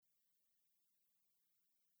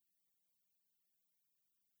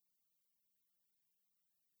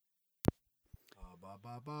Ba,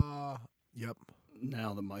 ba, ba. Yep.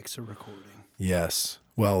 Now the mics are recording. Yes.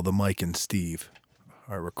 Well, the Mike and Steve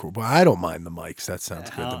are record. Well, I don't mind the mics. That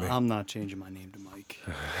sounds good to me. I'm not changing my name to Mike.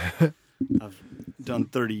 I've done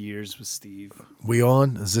 30 years with Steve. We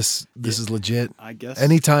on? Is this is legit? I guess.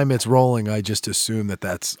 Anytime it's rolling, I just assume that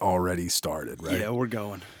that's already started, right? Yeah, we're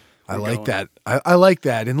going. I like that. I like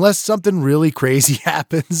that. Unless something really crazy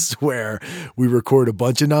happens where we record a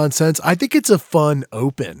bunch of nonsense, I think it's a fun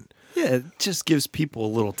open. Yeah, it just gives people a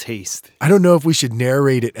little taste. I don't know if we should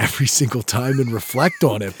narrate it every single time and reflect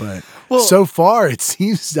on it, but Well, so far it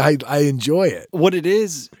seems I enjoy it. What it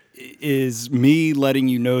is me letting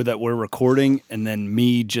you know that we're recording and then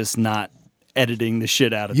me just not editing the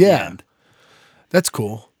shit out at the end. That's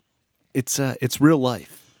cool. It's real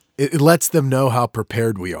life. It lets them know how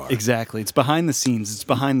prepared we are. Exactly. It's behind the scenes. It's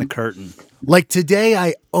behind the curtain. Like today,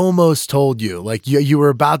 I almost told you, like you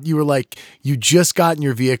just got in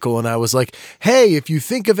your vehicle and I was like, hey, if you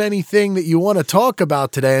think of anything that you want to talk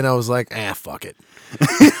about today. And I was like, fuck it.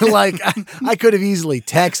 Like I could have easily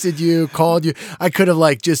texted you, called you. I could have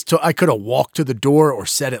I could have walked to the door or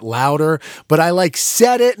said it louder, but I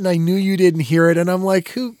said it and I knew you didn't hear it. And I'm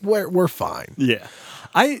like, we're fine. Yeah.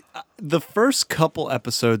 The first couple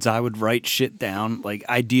episodes, I would write shit down, like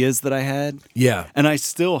ideas that I had. Yeah. And I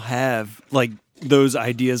still have like those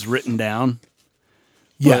ideas written down.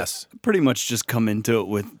 Yes. Pretty much just come into it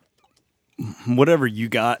with whatever you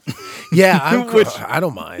got. Yeah. I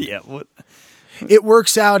don't mind. Yeah. What? It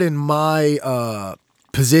works out in my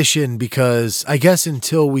position because I guess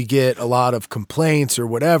until we get a lot of complaints or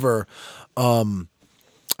whatever, I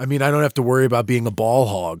don't have to worry about being a ball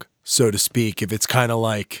hog, so to speak. If it's kind of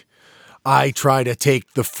like I try to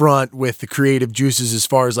take the front with the creative juices as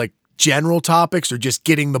far as like general topics or just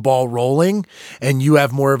getting the ball rolling, and you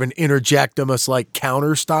have more of an interject, almost like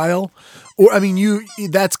counter style. Or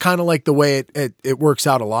that's kind of like the way it works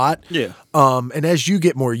out a lot. Yeah. And as you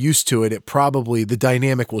get more used to it, the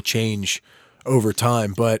dynamic will change over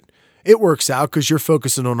time, but it works out because you're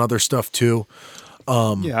focusing on other stuff too.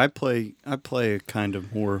 Yeah, I play a kind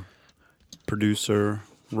of more producer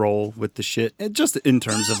role with the shit, and just in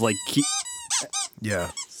terms of like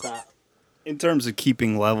in terms of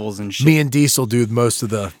keeping levels and shit. Me and Diesel do most of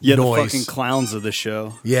the noise. The fucking clowns of the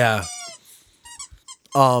show. Yeah.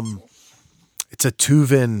 It's a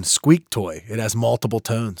Tuvin squeak toy. It has multiple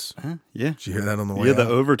tones. Yeah. Did you hear that on the way? Yeah, the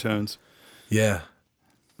out? overtones. Yeah.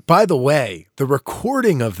 By the way, the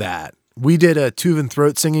recording of that, we did a Tuvin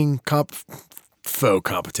throat singing faux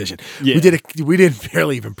competition. Yeah. We didn't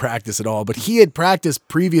barely even practice at all, but he had practiced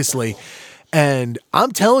previously, and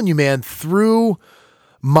I'm telling you, man, through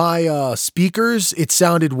my speakers, it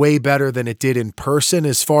sounded way better than it did in person.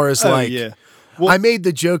 As far as Well, I made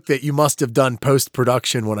the joke that you must have done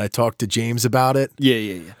post-production when I talked to James about it.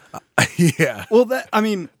 Yeah. Yeah. Well,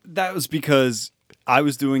 that was because I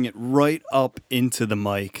was doing it right up into the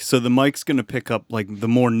mic, so the mic's gonna pick up like the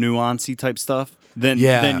more nuancy type stuff. Then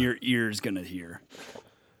your ear's gonna hear.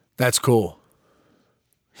 That's cool.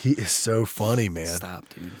 He is so funny, man. Stop,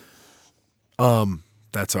 dude.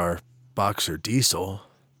 That's our boxer Diesel.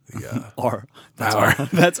 Yeah. That's our.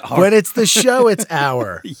 When it's the show, it's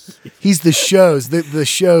our. He's the show's the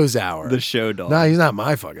show's our. The show dog. No, he's not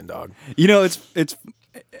my fucking dog. You know, it's.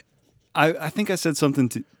 I think I said something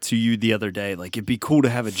to you the other day. Like, it'd be cool to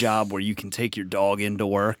have a job where you can take your dog into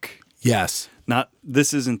work. Yes.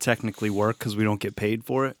 This isn't technically work because we don't get paid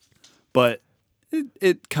for it, but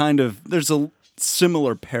it kind of, there's a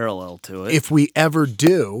similar parallel to it. If we ever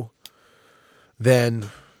do, then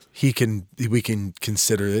we can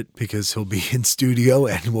consider it because he'll be in studio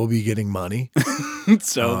and we'll be getting money.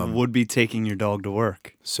 So would be taking your dog to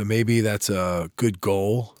work. So maybe that's a good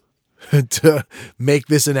goal to make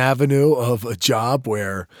this an avenue of a job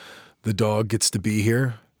where the dog gets to be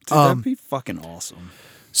here. Dude, that'd be fucking awesome.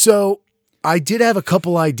 So I did have a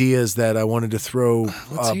couple ideas that I wanted to throw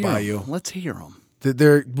by you. Let's hear them.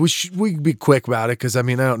 We be quick about it because I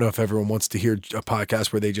don't know if everyone wants to hear a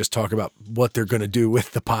podcast where they just talk about what they're going to do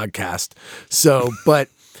with the podcast. So, but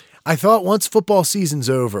I thought once football season's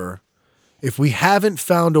over, if we haven't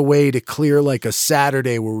found a way to clear like a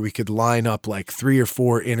Saturday where we could line up like 3 or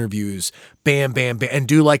 4 interviews, bam, bam, bam, and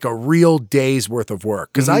do like a real day's worth of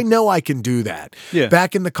work. Because I know I can do that. Yeah.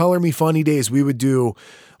 Back in the Color Me Funny days, we would do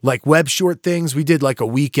like web short things. We did like a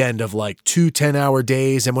weekend of like 2 10-hour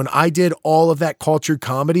days. And when I did all of that cultured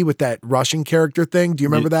comedy with that Russian character thing, do you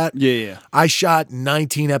remember that? Yeah. I shot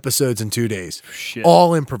 19 episodes in 2 days. Shit.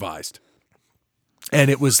 All improvised. And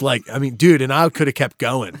it was like, dude, and I could have kept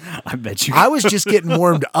going. I bet you. I was just getting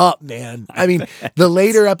warmed up, man. The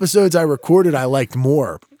later episodes I recorded, I liked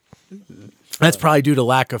more. That's probably due to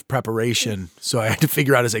lack of preparation. So I had to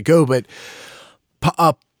figure out as I go. But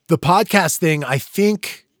the podcast thing, I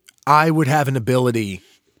think I would have an ability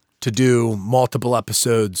to do multiple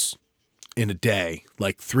episodes in a day,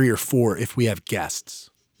 like 3 or 4 if we have guests.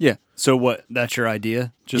 Yeah. So what? That's your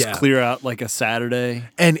idea? Just clear out like a Saturday?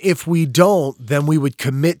 And if we don't, then we would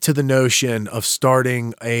commit to the notion of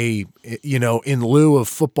starting in lieu of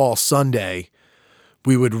football Sunday,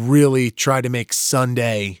 we would really try to make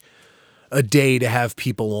Sunday a day to have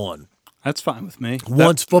people on. That's fine with me.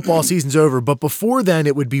 Once football season's over. But before then,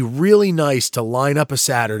 it would be really nice to line up a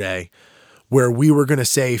Saturday where we were going to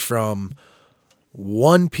say from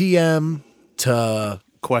 1 p.m. to...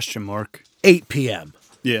 Question mark. 8 p.m.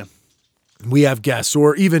 Yeah. We have guests,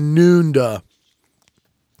 or even noon to...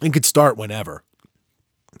 It could start whenever.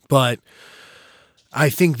 But I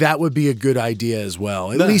think that would be a good idea as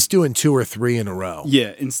well. At least doing 2 or 3 in a row.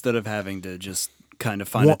 Yeah, instead of having to just kind of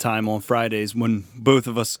find a time on Fridays when both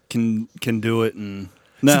of us can do it. And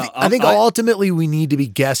no, I think ultimately we need to be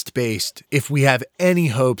guest-based if we have any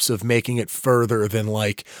hopes of making it further than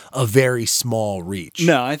like a very small reach.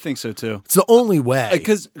 No, I think so too. It's the only way.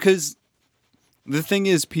 Because the thing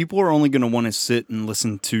is, people are only going to want to sit and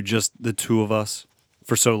listen to just the two of us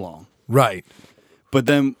for so long. Right. But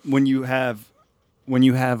then when you have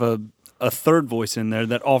a third voice in there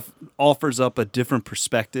that offers up a different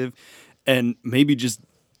perspective and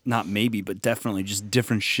but definitely just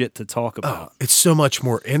different shit to talk about. Oh, it's so much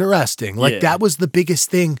more interesting. That was the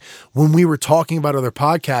biggest thing when we were talking about other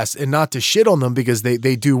podcasts, and not to shit on them because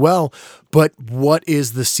they do well, but what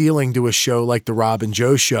is the ceiling to a show like the Rob and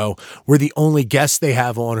Joe show where the only guests they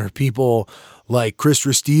have on are people like Chris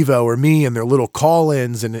Restivo or me and their little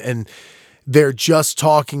call-ins and they're just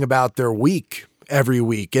talking about their week every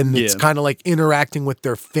week. And it's kind of like interacting with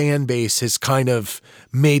their fan base has kind of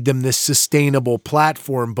made them this sustainable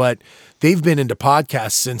platform. But they've been into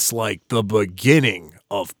podcasts since like the beginning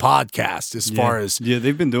of podcasts as far as... Yeah,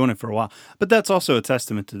 they've been doing it for a while. But that's also a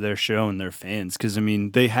testament to their show and their fans. Because, I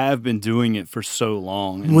mean, they have been doing it for so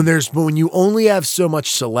long. And when you only have so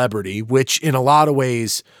much celebrity, which in a lot of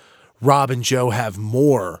ways, Rob and Joe have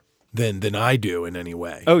more than I do in any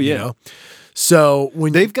way. Oh, yeah. You know? So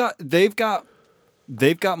when they've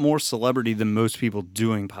got more celebrity than most people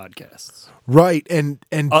doing podcasts. Right.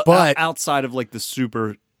 But outside of like the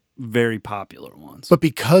super very popular ones. But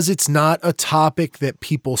because it's not a topic that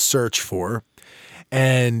people search for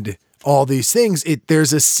and all these things,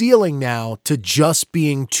 there's a ceiling now to just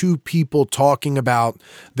being two people talking about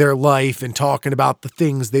their life and talking about the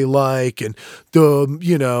things they like and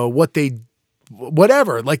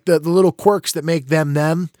whatever, like the little quirks that make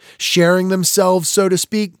them, sharing themselves, so to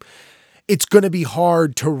speak. It's going to be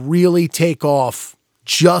hard to really take off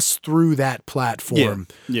just through that platform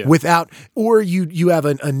without, or you have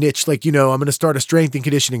a niche, like, I'm going to start a strength and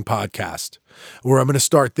conditioning podcast, or I'm going to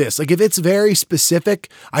start this. Like if it's very specific,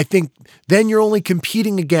 I think then you're only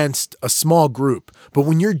competing against a small group. But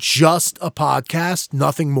when you're just a podcast,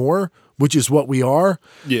 nothing more, which is what we are.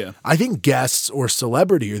 Yeah. I think guests or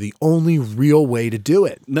celebrity are the only real way to do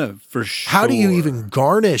it. No, for sure. How do you even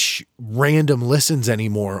garnish random listens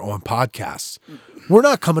anymore on podcasts? We're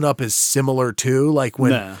not coming up as similar to like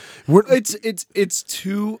when it's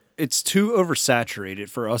too oversaturated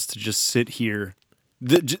for us to just sit here.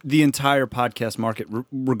 The entire podcast market,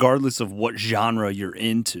 regardless of what genre you're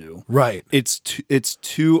into, right? It's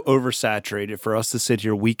too oversaturated for us to sit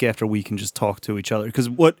here week after week and just talk to each other. Because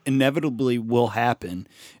what inevitably will happen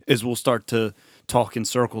is we'll start to talk in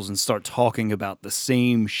circles and start talking about the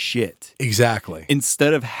same shit. Exactly.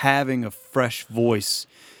 Instead of having a fresh voice,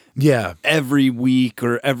 every week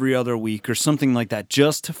or every other week or something like that,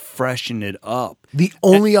 just to freshen it up. The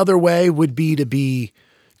only other way would be to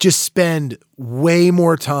just spend way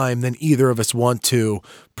more time than either of us want to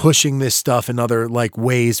pushing this stuff in other like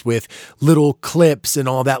ways with little clips and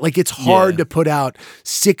all that. Like it's hard to put out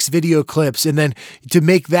 6 video clips and then to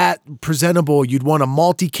make that presentable, you'd want a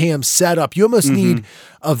multicam setup. You almost need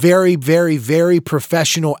a very, very, very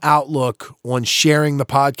professional outlook on sharing the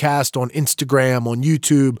podcast on Instagram, on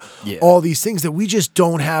YouTube, all these things that we just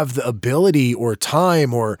don't have the ability or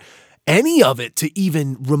time or any of it to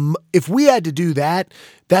even if we had to do that,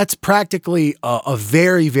 that's practically a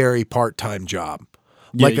very, very part-time job,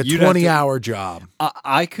 like a 20-hour job.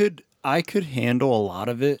 I could handle a lot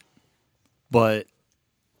of it, but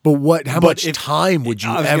how much time would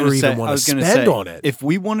you ever even want to spend on it? If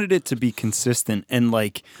we wanted it to be consistent and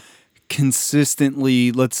like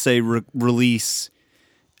consistently, let's say release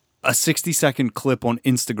a 60-second clip on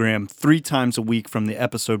Instagram 3 times a week from the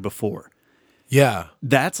episode before. Yeah.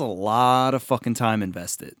 That's a lot of fucking time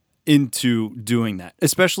invested. into doing that,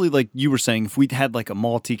 especially like you were saying, if we had like a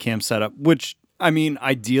multicam setup, which I mean,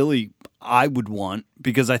 ideally I would want,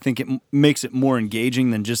 because I think it makes it more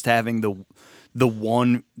engaging than just having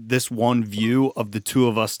this one view of the two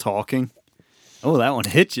of us talking. Oh, that one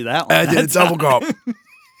hit you. That one. I did a double gulp.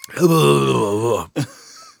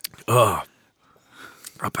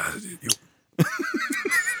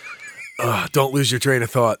 Don't lose your train of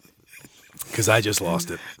thought, because I just lost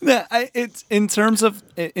it. Yeah, it's in terms of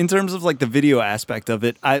like the video aspect of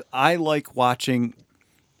it. I like watching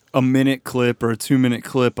a minute clip or a 2-minute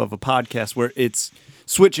clip of a podcast where it's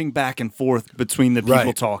switching back and forth between the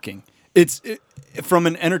people talking. From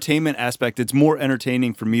an entertainment aspect, it's more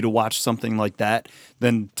entertaining for me to watch something like that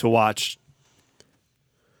than to watch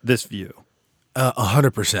this view.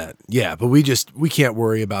 100%. Yeah, but we can't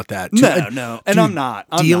worry about that. No. And Dude, I'm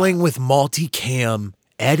dealing not. with multicam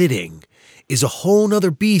editing is a whole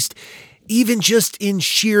nother beast, even just in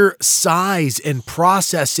sheer size and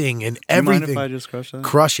processing and everything. You mind if I just crush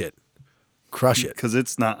that? Crush it. Because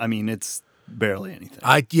it's not, I mean, it's barely anything.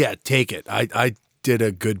 Take it. I did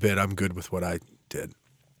a good bit. I'm good with what I did.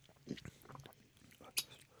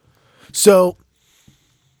 So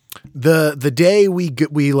the day we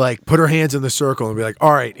like put our hands in the circle and be like,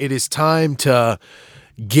 all right, it is time to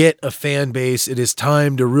get a fan base. It is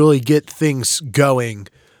time to really get things going.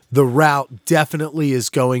 The route definitely is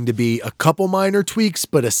going to be a couple minor tweaks,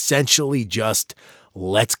 but essentially just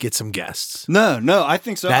let's get some guests. No, I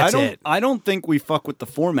think so. That's it. I don't think we fuck with the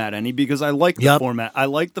format any, because I like the format. I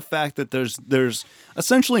like the fact that there's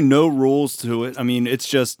essentially no rules to it. I mean, it's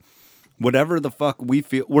just whatever the fuck we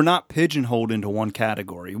feel. We're not pigeonholed into one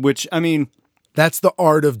category, which, I mean, that's the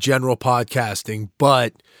art of general podcasting,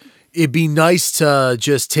 but it'd be nice to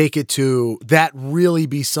just take it to that really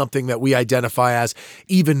be something that we identify as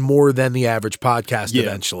even more than the average podcast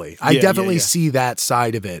eventually. I definitely see that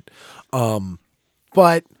side of it.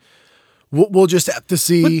 But we'll just have to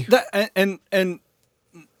see. And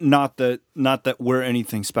not that we're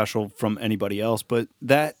anything special from anybody else, but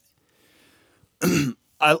that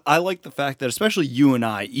I like the fact that especially you and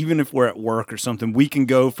I, even if we're at work or something, we can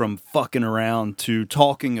go from fucking around to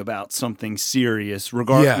talking about something serious.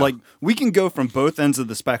 Like we can go from both ends of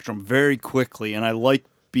the spectrum very quickly, and I like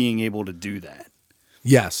being able to do that.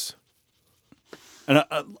 Yes. And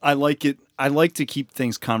I like it. I like to keep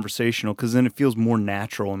things conversational, because then it feels more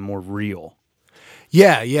natural and more real.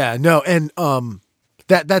 Yeah. No, and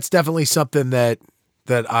that's definitely something that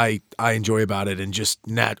I enjoy about it, and just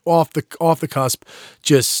off the cusp,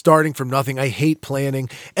 just starting from nothing. I hate planning.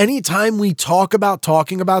 Anytime we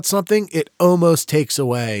talking about something, it almost takes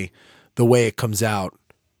away the way it comes out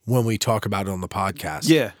when we talk about it on the podcast.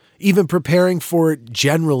 Yeah. Even preparing for it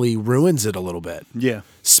generally ruins it a little bit. Yeah.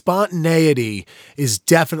 Spontaneity is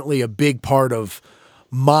definitely a big part of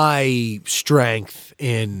my strength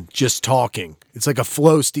in just talking. It's like a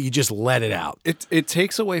flow state. You just let it out. It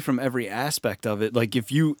takes away from every aspect of it. Like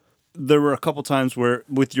there were a couple times where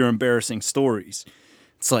with your embarrassing stories,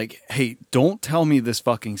 it's like, hey, don't tell me this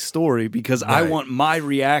fucking story, because I want my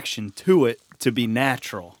reaction to it to be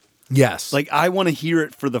natural. Yes. Like I want to hear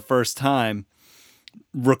it for the first time,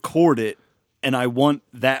 record it, and I want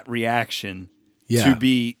that reaction to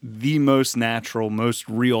be the most natural, most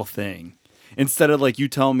real thing. Instead of like you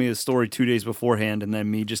telling me a story 2 days beforehand and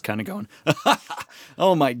then me just kind of going,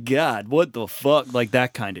 oh my God, what the fuck? Like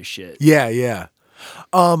that kind of shit. Yeah. You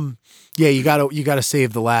gotta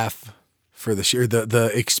save the laugh for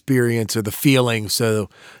the experience or the feeling. So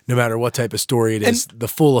no matter what type of story it is, the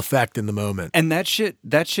full effect in the moment. And that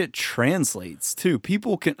shit translates too.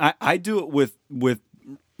 People can, I do it with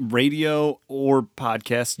radio or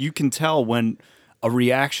podcasts. You can tell when a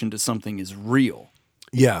reaction to something is real.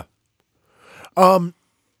 Yeah.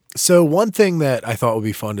 So one thing that I thought would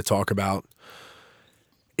be fun to talk about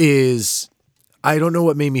is, I don't know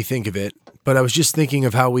what made me think of it, but I was just thinking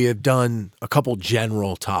of how we have done a couple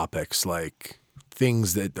general topics, like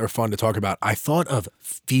things that are fun to talk about. I thought of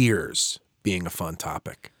fears being a fun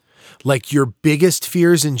topic, like your biggest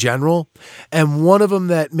fears in general. And one of them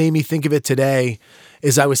that made me think of it today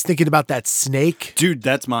is I was thinking about that snake. Dude,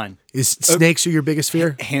 that's mine. Is snakes are your biggest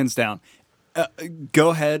fear? Hands down. Go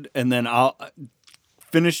ahead, and then I'll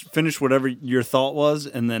finish whatever your thought was,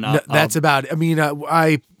 and then that's about it. I mean,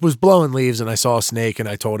 I was blowing leaves and I saw a snake, and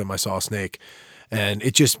I told him I saw a snake, and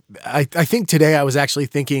it just, I think today I was actually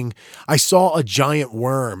thinking I saw a giant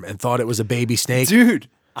worm and thought it was a baby snake. Dude,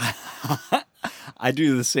 I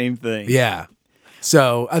do the same thing. Yeah.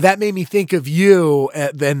 So that made me think of you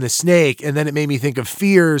then the snake, and then it made me think of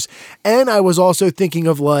fears, and I was also thinking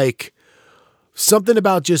of like something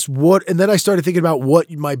about just what, and then I started thinking about what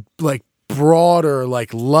my like broader,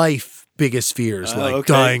 like life biggest fears, like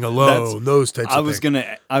okay. dying alone, those types of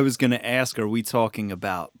things. I was gonna ask, are we talking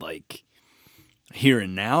about like here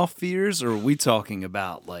and now fears, or are we talking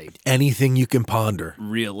about like Anything you can ponder.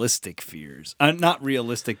 realistic fears? Not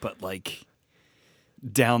realistic, but like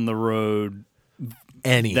down the road,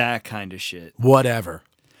 Any. that kind of shit. Whatever.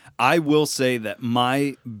 I will say that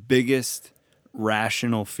my biggest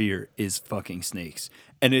rational fear is fucking snakes,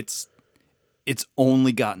 and it's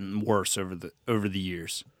only gotten worse over the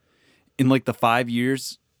years. In like the 5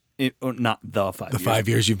 years, or not the 5 The years. 5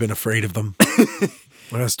 years you've been afraid of them.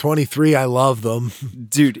 When I was 23, I loved them.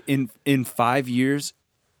 Dude, in 5 years,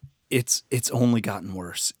 it's only gotten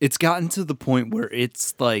worse. It's gotten to the point where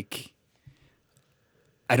it's like,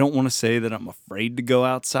 I don't want to say that I'm afraid to go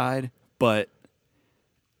outside, but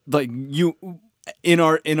like in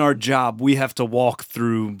our job, we have to walk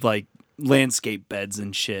through like landscape beds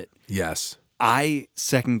and shit. Yes. I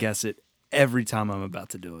second guess it every time I'm about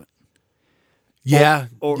to do it. Yeah.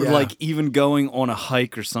 Or yeah. like even going on a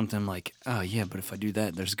hike or something, I'm like, oh yeah, but if I do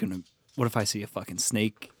that, what if I see a fucking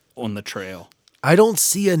snake on the trail? I don't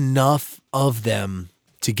see enough of them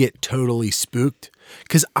to get totally spooked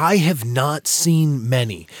because I have not seen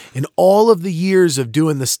many. In all of the years of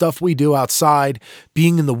doing the stuff we do outside,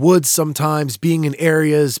 being in the woods sometimes, being in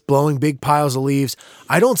areas, blowing big piles of leaves,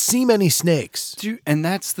 I don't see many snakes. Dude, and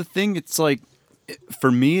that's the thing. It's like,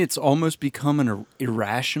 for me, it's almost become an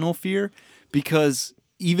irrational fear because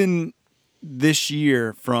even this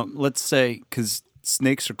year from, let's say, because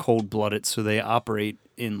snakes are cold-blooded, so they operate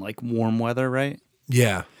in like warm weather, right?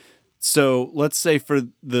 Yeah. So let's say for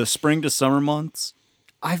the spring to summer months,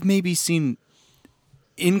 I've maybe seen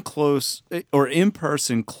in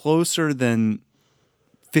person closer than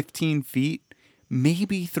 15 feet,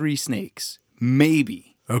 maybe 3 snakes,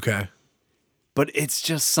 maybe. Okay. But it's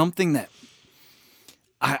just something that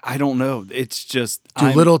I don't know. It's just Do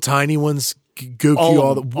little tiny ones gook you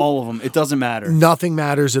all of them. It doesn't matter. Nothing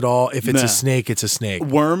matters at all. If it's Nah. a snake, it's a snake.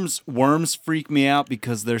 Worms freak me out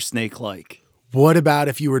because they're snake-like. What about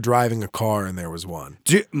if you were driving a car and there was one?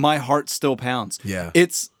 Dude, my heart still pounds. Yeah.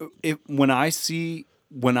 When I see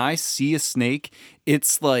a snake,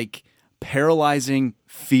 it's like paralyzing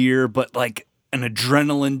fear, but like an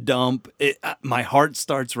adrenaline dump. My heart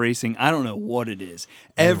starts racing. I don't know what it is.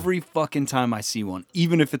 Every fucking time I see one,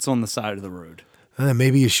 even if it's on the side of the road.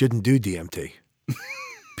 Maybe you shouldn't do DMT.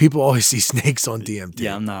 People always see snakes on DMT.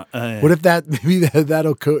 Yeah, I'm not. What if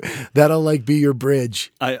that'll like be your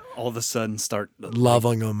bridge? I all of a sudden start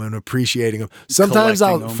Loving them and appreciating them. Sometimes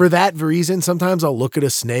collecting them. for that reason, sometimes I'll look at a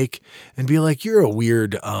snake and be like, you're a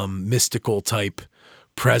weird mystical type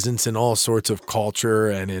presence in all sorts of culture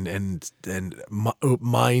and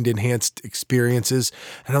mind enhanced experiences.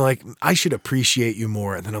 And I'm like, I should appreciate you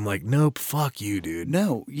more. And then I'm like, nope, fuck you, dude.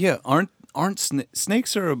 No, yeah, aren't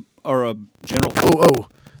snakes are a general. Oh,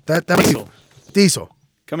 that Diesel. Diesel.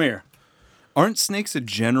 Come here. Aren't snakes a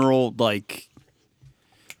general like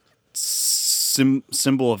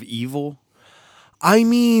symbol of evil? I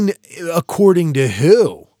mean, according to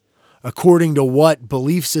who? According to what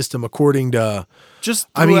belief system? According to Just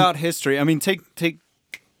I mean- throughout history. I mean, take.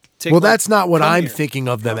 well, that's not what come I'm here. thinking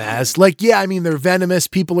of them as. Like, yeah, I mean, they're venomous.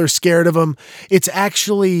 People are scared of them. It's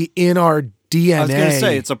actually in our DNA. I was gonna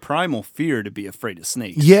say it's a primal fear to be afraid of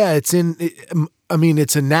snakes. Yeah, it's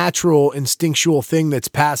it's a natural instinctual thing that's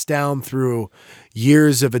passed down through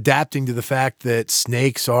years of adapting to the fact that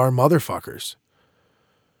snakes are motherfuckers.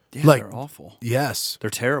 Yeah, like- they're awful. Yes. They're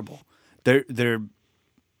terrible. They're.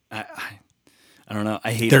 I don't know.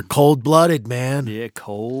 I hate. They're them. cold-blooded, man. Yeah,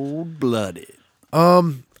 cold-blooded. I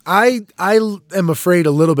am afraid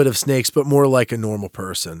a little bit of snakes, but more like a normal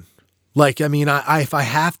person. Like, I mean, I if I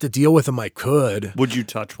have to deal with them, I could. Would you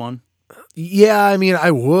touch one? Yeah, I mean,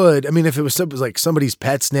 I would. I mean, if it was like somebody's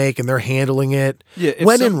pet snake and they're handling it. Yeah, if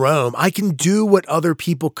When in Rome, I can do what other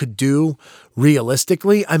people could do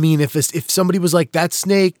realistically. I mean, if somebody was like, that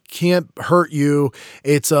snake can't hurt you,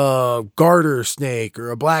 it's a garter snake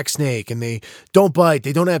or a black snake and they don't bite,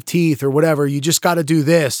 they don't have teeth or whatever, you just got to do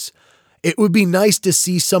this. It would be nice to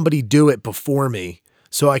see somebody do it before me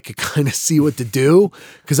so I could kind of see what to do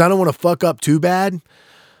because I don't want to fuck up too bad.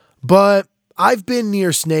 But I've been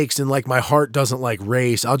near snakes and like my heart doesn't like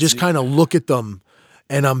race. I'll just kind of look at them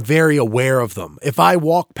and I'm very aware of them. If I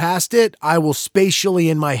walk past it, I will spatially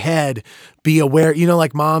in my head be aware. You know,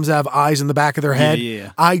 like moms have eyes in the back of their head.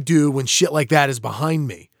 Yeah. I do when shit like that is behind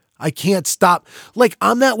me. I can't stop. Like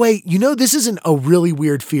I'm that way. You know, this isn't a really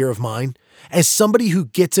weird fear of mine. As somebody who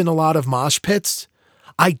gets in a lot of mosh pits,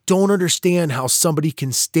 I don't understand how somebody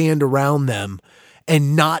can stand around them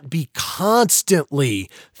and not be constantly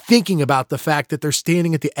thinking about the fact that they're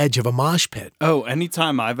standing at the edge of a mosh pit. Oh,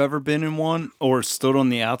 anytime I've ever been in one or stood on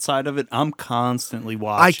the outside of it, I'm constantly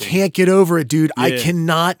watching. I can't get over it, dude. I Yeah.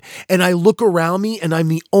 cannot. And I look around me and I'm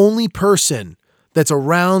the only person that's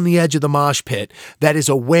around the edge of the mosh pit that is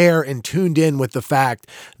aware and tuned in with the fact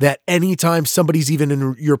that anytime somebody's even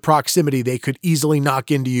in your proximity, they could easily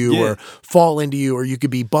knock into you Yeah. or fall into you, or you could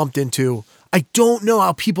be bumped into. I don't know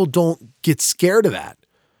how people don't get scared of that.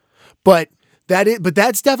 But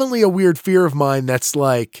that's definitely a weird fear of mine. That's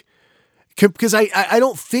like, because I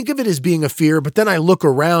don't think of it as being a fear, but then I look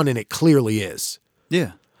around and it clearly is.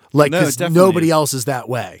 Yeah. Like, No, it because definitely nobody is. else is that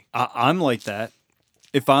way. I'm like that.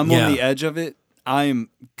 If I'm Yeah. on the edge of it, I'm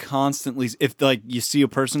constantly, if like you see a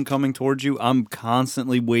person coming towards you, I'm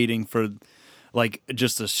constantly waiting for like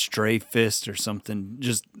just a stray fist or something.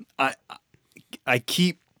 Just, I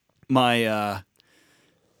keep my, I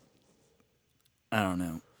don't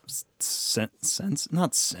know,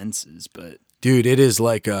 not senses, but Dude, it is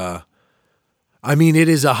like it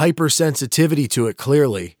is a hypersensitivity to it,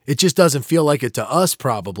 clearly. It just doesn't feel like it to us,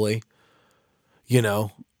 probably. You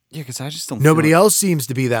know? yeah, because I just don't. Nobody feel like, else seems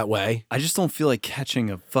to be that way. I just don't feel like catching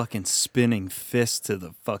a fucking spinning fist to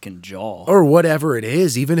the fucking jaw. Or whatever it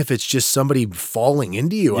is, even if it's just somebody falling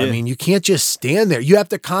into you. I Yeah. mean, you can't just stand there. You have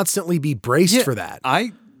to constantly be braced Yeah, for that.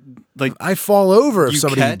 I like. I fall over if You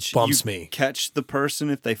somebody bumps you me. Catch the person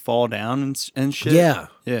if they fall down and shit. Yeah.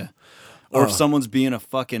 Yeah. Or if someone's being a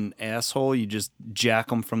fucking asshole, you just jack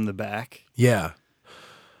them from the back. Yeah.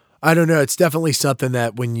 I don't know. It's definitely something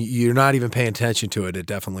that when you're not even paying attention to it, it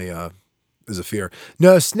definitely is a fear.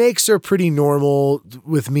 No, snakes are pretty normal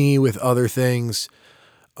with me with other things.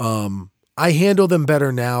 I handle them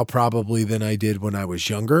better now probably than I did when I was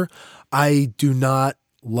younger. I do not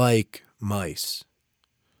like mice.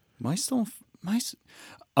 Mice.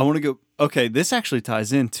 I want to go. Okay, this actually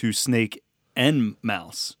ties into snake and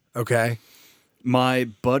mouse. Okay. My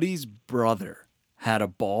buddy's brother had a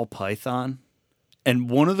ball python, and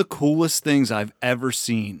one of the coolest things I've ever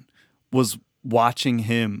seen was watching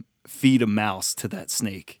him feed a mouse to that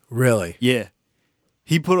snake. Really? Yeah.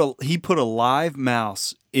 He put a live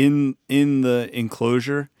mouse in the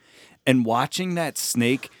enclosure, and watching that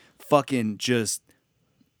snake fucking just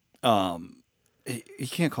you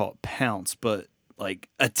can't call it pounce, but like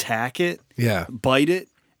attack it, Yeah. bite it,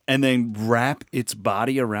 and then wrap its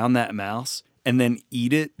body around that mouse and then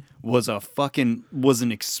eat it was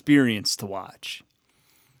an experience to watch.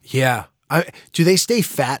 Yeah. Do they stay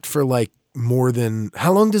fat for like more than,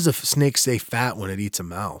 how long does a snake stay fat when it eats a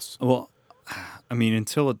mouse? Well, I mean,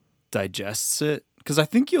 until it digests it, because I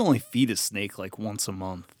think you only feed a snake like once a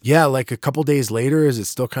month. Yeah, like a couple days later, is it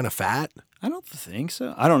still kind of fat? I don't think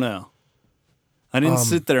so. I don't know. I didn't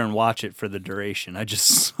sit there and watch it for the duration. I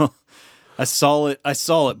just saw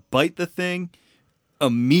it bite the thing,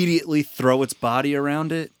 immediately throw its body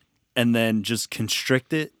around it, and then just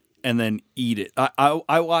constrict it and then eat it.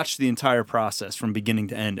 I watched the entire process from beginning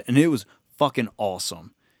to end, and it was fucking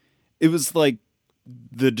awesome. It was like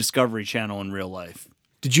the Discovery Channel in real life.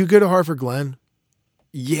 Did you go to Hartford Glen?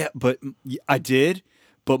 Yeah, but I did.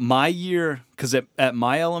 But my year, because at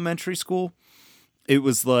my elementary school, it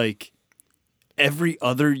was like every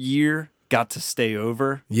other year got to stay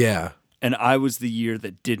over, Yeah. and I was the year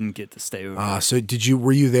that didn't get to stay over. So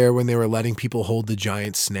were you there when they were letting people hold the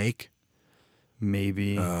giant snake?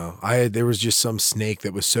 Maybe. There was just some snake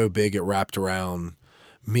that was so big it wrapped around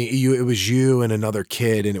me. It was you and another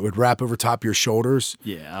kid, and it would wrap over top your shoulders.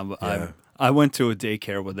 Yeah, I went to a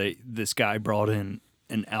daycare where this guy brought in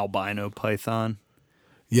an albino python,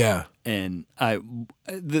 Yeah. and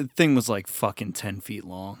the thing was like fucking 10 feet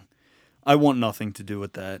long. I want nothing to do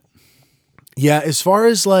with that. Yeah, as far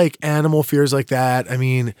as like animal fears like that, I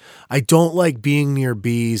mean, I don't like being near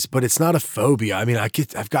bees, but it's not a phobia. I mean,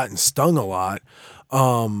 I've gotten stung a lot.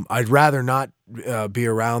 I'd rather not be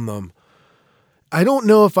around them. I don't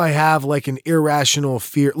know if I have like an irrational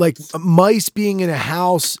fear, like mice being in a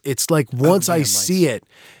house. It's like once I see it,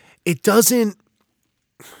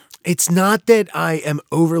 it's not that I am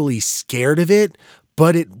overly scared of it,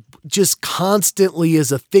 but it just constantly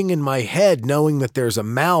is a thing in my head knowing that there's a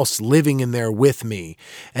mouse living in there with me.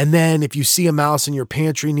 And then if you see a mouse in your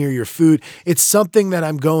pantry near your food, it's something that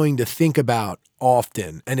I'm going to think about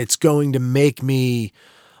often, and it's going to make me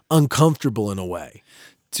uncomfortable in a way.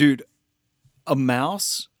 Dude, a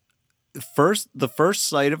mouse, the first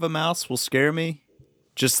sight of a mouse will scare me.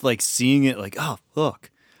 Just like seeing it, like, oh,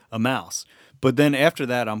 look, a mouse. But then after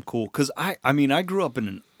that, I'm cool. Because I grew up in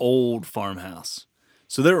an old farmhouse.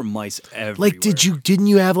 So there were mice everywhere. Like, didn't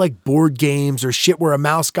you have like board games or shit where a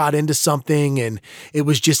mouse got into something and it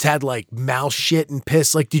was just had like mouse shit and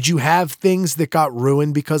piss? Like, did you have things that got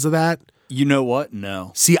ruined because of that? You know what?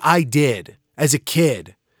 No. See, I did as a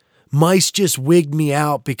kid. Mice just wigged me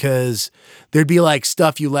out because there'd be like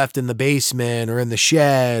stuff you left in the basement or in the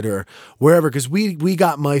shed or wherever. Because we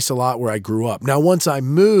got mice a lot where I grew up. Now, once I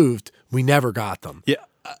moved, we never got them. Yeah.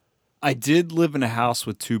 I did live in a house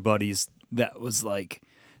with two buddies that was like,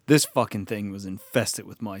 this fucking thing was infested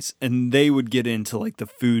with mice, and they would get into like the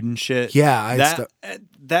food and shit. Yeah,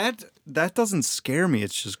 that doesn't scare me.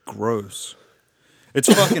 It's just gross.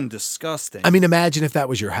 It's fucking disgusting. I mean, imagine if that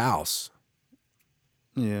was your house.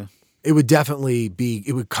 Yeah, it would definitely be.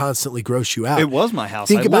 It would constantly gross you out. It was my house.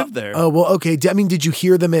 I lived there. Oh well, okay. I mean, did you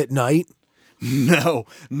hear them at night? No,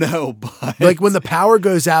 but like when the power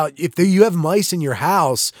goes out, if you have mice in your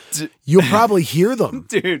house, you'll probably hear them.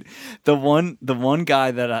 Dude, the one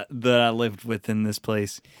guy that I lived with in this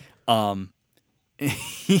place,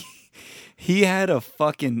 he had a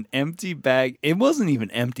fucking empty bag. It wasn't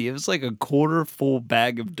even empty. It was like a quarter full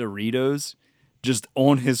bag of Doritos just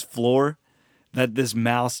on his floor that this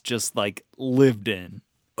mouse just like lived in.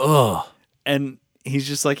 Ugh. And he's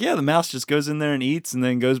just like, yeah, the mouse just goes in there and eats and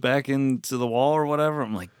then goes back into the wall or whatever.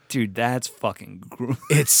 I'm like, dude, that's fucking gross.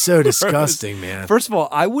 It's so disgusting, man. First of all,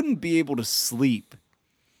 I wouldn't be able to sleep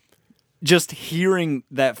just hearing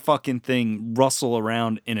that fucking thing rustle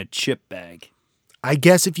around in a chip bag. I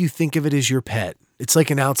guess if you think of it as your pet, it's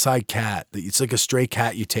like an outside cat. It's like a stray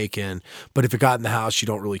cat you take in. But if it got in the house, you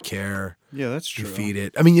don't really care. Yeah, that's true. You feed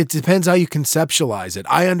it. I mean, it depends how you conceptualize it.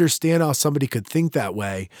 I understand how somebody could think that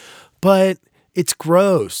way, but it's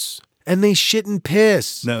gross. And they shit and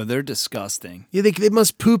piss. No, they're disgusting. Yeah, they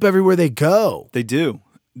must poop everywhere they go. They do.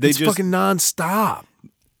 It's just fucking nonstop.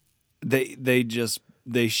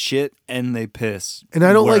 They shit and they piss. And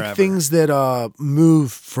I don't like things that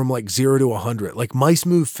move from like 0 to 100. Like mice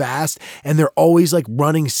move fast and they're always like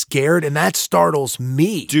running scared, and that startles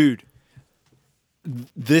me. Dude,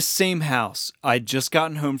 this same house, I'd just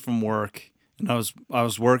gotten home from work and I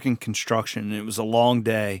was working construction and it was a long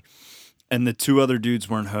day. And the two other dudes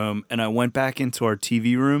weren't home. And I went back into our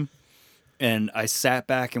TV room and I sat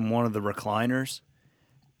back in one of the recliners.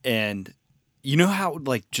 And you know how,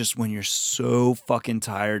 like, just when you're so fucking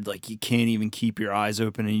tired, like, you can't even keep your eyes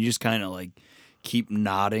open and you just kind of, like, keep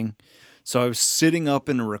nodding. So I was sitting up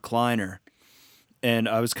in a recliner and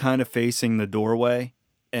I was kind of facing the doorway.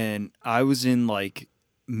 And I was in, like,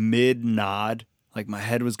 mid-nod. Like, my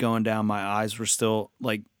head was going down. My eyes were still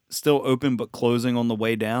open but closing on the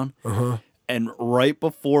way down. Uh-huh. And right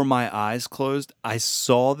before my eyes closed, I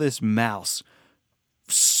saw this mouse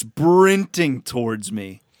sprinting towards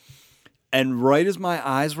me. And right as my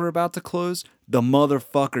eyes were about to close, the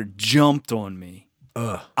motherfucker jumped on me.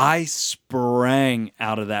 Ugh. I sprang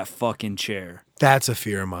out of that fucking chair. That's a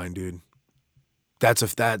fear of mine, dude.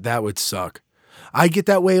 That would suck. I get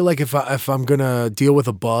that way like if I'm going to deal with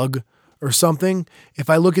a bug or something,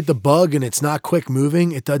 if I look at the bug and it's not quick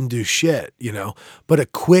moving, it doesn't do shit, you know? But a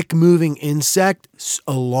quick moving insect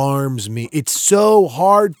alarms me. It's so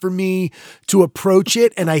hard for me to approach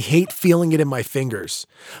it, and I hate feeling it in my fingers.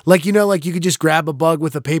 Like, you know, like you could just grab a bug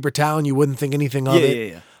with a paper towel and you wouldn't think anything of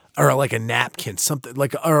it. Yeah. Or like a napkin, something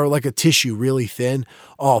like, or like a tissue really thin.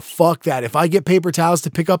 Oh, fuck that. If I get paper towels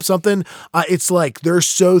to pick up something, it's like they're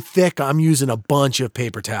so thick, I'm using a bunch of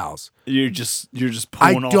paper towels. You're just pulling off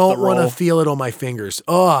I the don't want roll. to feel it on my fingers.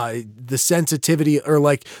 Oh, the sensitivity, or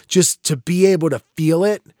like just to be able to feel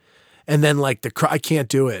it. And then like I can't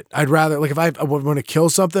do it. I'd rather, like if I want to kill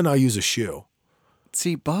something, I'll use a shoe.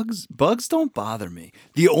 See, bugs don't bother me.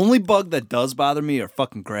 The only bug that does bother me are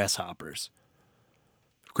fucking grasshoppers.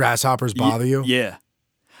 Grasshoppers bother you? Yeah.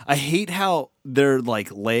 I hate how their like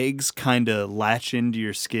legs kind of latch into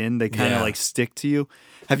your skin. They kind of like stick to you.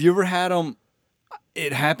 Have you ever had them?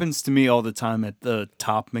 It happens to me all the time at the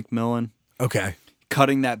Top McMillan. Okay.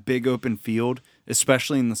 Cutting that big open field,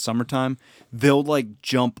 especially in the summertime, they'll like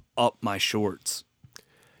jump up my shorts.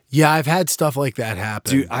 Yeah, I've had stuff like that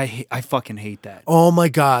happen. Dude, I fucking hate that. Oh my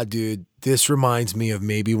God, dude. This reminds me of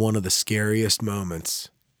maybe one of the scariest moments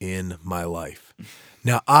in my life.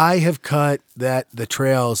 Now, I have cut the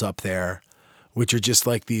trails up there, which are just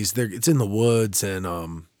like these, it's in the woods, and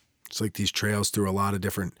it's like these trails through a lot of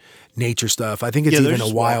different nature stuff. I think it's even a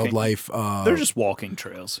wildlife. They're just walking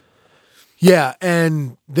trails. Yeah,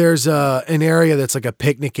 and there's an area that's like a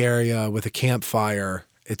picnic area with a campfire,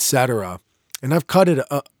 etc. And I've cut it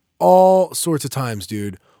all sorts of times,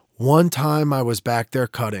 dude. One time I was back there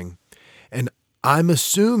cutting, and I'm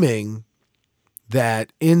assuming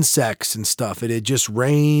that insects and stuff, it had just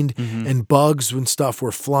rained and bugs and stuff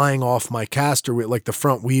were flying off my caster with like the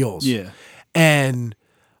front wheels. Yeah. And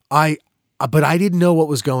but I didn't know what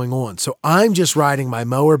was going on. So I'm just riding my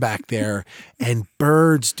mower back there and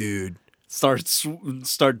birds, dude. Start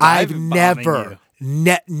I've diving never, bombing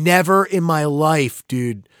you. never in my life,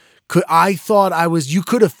 dude. I thought you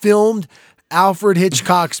could have filmed Alfred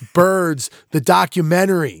Hitchcock's Birds, the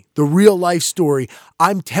documentary, the real life story.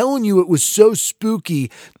 I'm telling you, it was so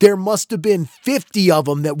spooky. There must have been 50 of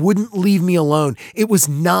them that wouldn't leave me alone. It was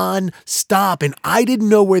non-stop, and I didn't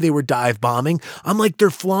know where they were dive bombing. I'm like, they're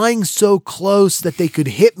flying so close that they could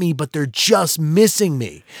hit me, but they're just missing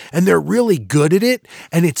me. And they're really good at it,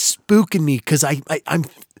 and it's spooking me because I'm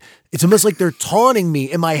it's almost like they're taunting me.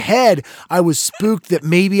 In my head, I was spooked that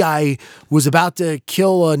maybe I was about to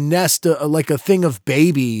kill a nest, like a thing of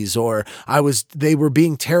babies, or they were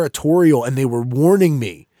being territorial and they were warning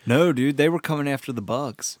me. No, dude, they were coming after the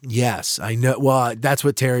bugs. Yes, I know. Well, that's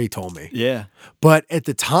what Terry told me. Yeah. But at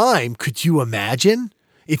the time, could you imagine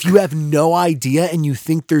if you have no idea and you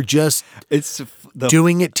think they're just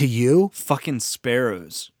doing it to you? Fucking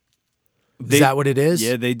sparrows. Is that what it is?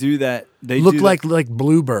 Yeah, they do that. They look like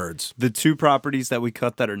bluebirds. The two properties that we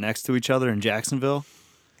cut that are next to each other in Jacksonville.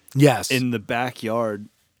 Yes. In the backyard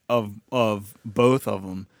of both of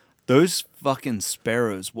them, those fucking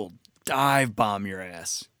sparrows will dive bomb your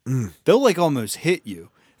ass. They'll like almost hit you.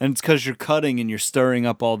 And it's because you're cutting and you're stirring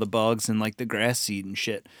up all the bugs and like the grass seed and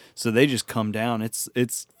shit. So they just come down.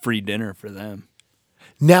 It's free dinner for them.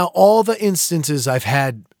 Now, all the instances I've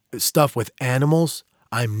had stuff with animals,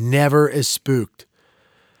 I'm never as spooked.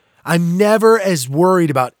 I'm never as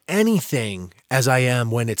worried about anything as I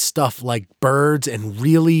am when it's stuff like birds and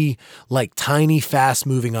really like tiny, fast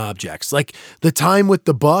moving objects. Like the time with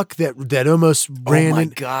the buck that almost ran. Oh my in.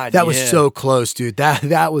 God, that was so close, dude.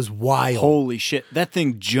 That was wild. Holy shit. That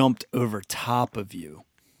thing jumped over top of you.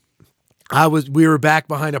 We were back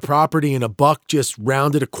behind a property and a buck just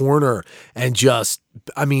rounded a corner and it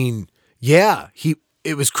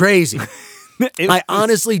was crazy. I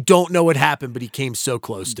honestly don't know what happened, but he came so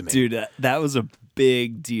close to me. Dude, that was a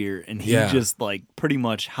big deer, and he just like pretty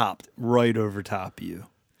much hopped right over top of you.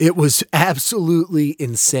 It was absolutely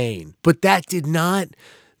insane. But that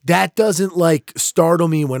doesn't like startle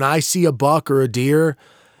me when I see a buck or a deer.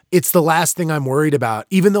 It's the last thing I'm worried about.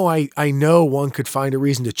 Even though I know one could find a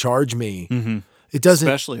reason to charge me. Mm-hmm. It doesn't.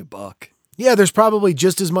 Especially a buck. Yeah, there's probably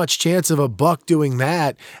just as much chance of a buck doing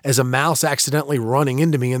that as a mouse accidentally running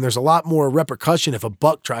into me. And there's a lot more repercussion if a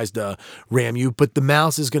buck tries to ram you, but the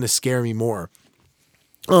mouse is going to scare me more.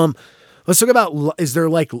 Let's talk about, is there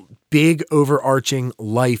like big overarching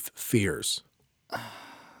life fears?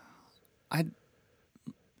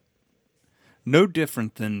 No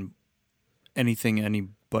different than anything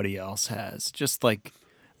anybody else has. Just like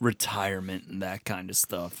retirement and that kind of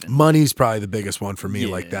stuff. And money's probably the biggest one for me,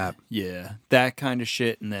 like that. Yeah, that kind of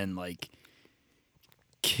shit. And then like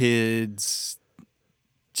kids,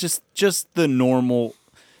 just the normal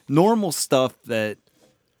stuff that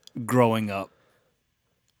growing up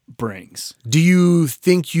brings. Do you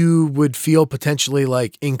think you would feel potentially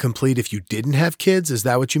like incomplete if you didn't have kids? Is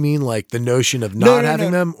that what you mean? Like the notion of not having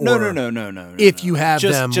them? No. If you have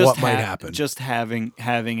them, what might happen? Just having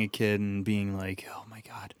a kid and being like, oh my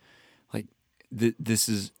God, like this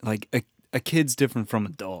is like a kid's different from a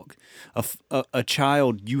dog. A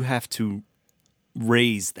child, you have to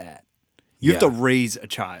raise that. You have to raise a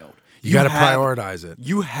child. You got to prioritize it.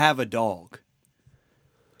 You have a dog.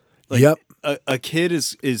 Like, yep. A kid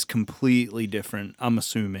is completely different, I'm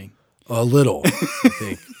assuming. A little, I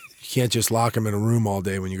think. You can't just lock them in a room all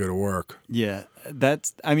day when you go to work. Yeah,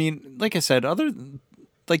 I mean, like I said, other,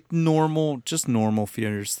 like normal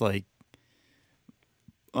fears, like,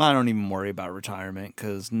 I don't even worry about retirement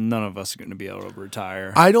because none of us are going to be able to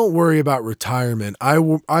retire. I don't worry about retirement. I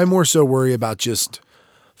more so worry about just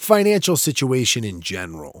financial situation in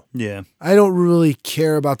general. Yeah. I don't really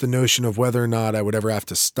care about the notion of whether or not I would ever have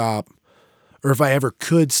to stop or if I ever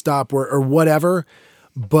could stop or whatever,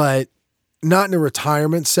 but not in a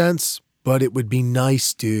retirement sense, but it would be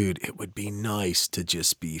nice, dude. It would be nice to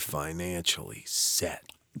just be financially set.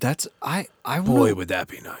 Boy, would that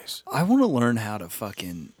be nice. I want to learn how to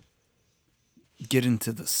fucking get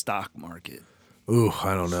into the stock market. Ooh,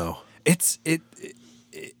 I don't know. Because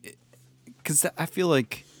I feel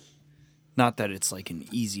like, not that it's like an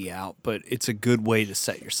easy out, but it's a good way to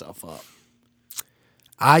set yourself up.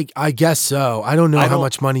 I guess so. I don't know how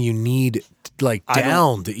much money you need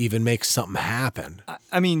down to even make something happen.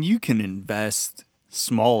 I mean, you can invest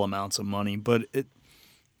small amounts of money, but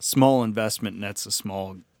small investment nets a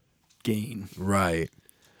small gain. Right.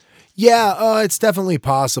 Yeah, it's definitely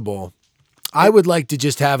possible. I would like to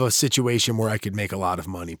just have a situation where I could make a lot of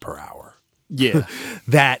money per hour. Yeah.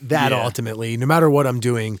 That Yeah. ultimately, no matter what I'm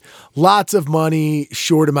doing, lots of money,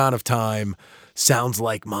 short amount of time sounds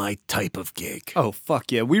like my type of gig. Oh,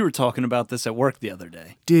 fuck yeah. We were talking about this at work the other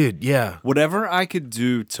day. Dude, yeah. Whatever I could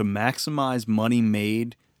do to maximize money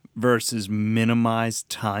made versus minimize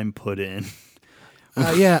time put in.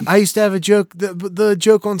 Yeah, I used to have a joke, the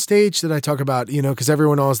joke on stage that I talk about, because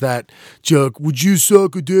everyone knows that joke, would you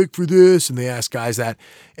suck a dick for this? And they ask guys that.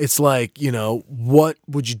 It's like, what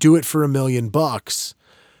would you do it for $1 million?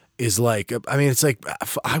 Is like, it's like,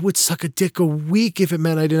 I would suck a dick a week if it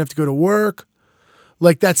meant I didn't have to go to work.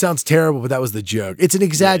 Like, that sounds terrible, but that was the joke. It's an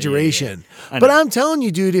exaggeration. Yeah. But I'm telling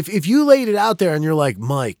you, dude, if you laid it out there and you're like,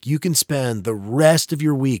 Mike, you can spend the rest of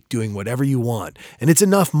your week doing whatever you want, and it's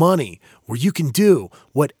enough money where you can do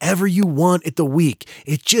whatever you want at the week.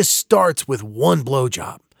 It just starts with one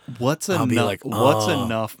blowjob. What's I'll enough? be like, What's oh.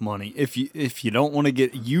 enough money? If you don't want to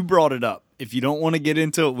get, you brought it up. If you don't want to get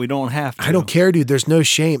into it, we don't have to. I don't care, dude. There's no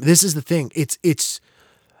shame. This is the thing. It's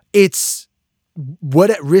what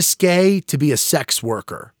risque to be a sex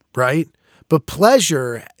worker, right? But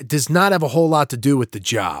pleasure does not have a whole lot to do with the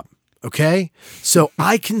job. Okay. So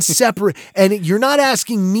I can separate, and you're not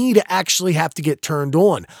asking me to actually have to get turned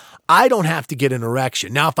on. I don't have to get an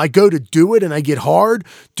erection. Now, if I go to do it and I get hard,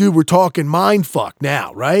 dude, we're talking mind fuck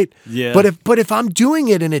now, right? Yeah. But if I'm doing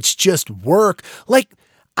it and it's just work, like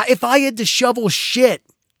if I had to shovel shit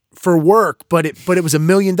for work, but it was $1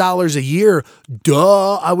 million a year,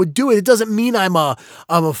 duh, I would do it. It doesn't mean I'm a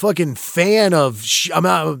fucking fan of I'm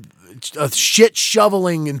a shit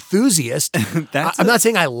shoveling enthusiast. I'm not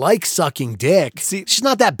saying I like sucking dick. See, it's just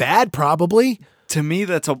not that bad, probably. To me,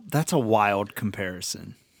 that's a wild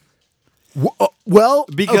comparison. Well,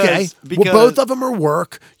 because okay. Well, both of them are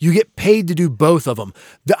work. You get paid to do both of them.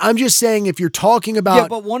 I'm just saying, if you're talking about,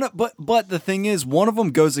 yeah, but the thing is, one of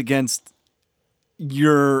them goes against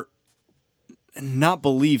your not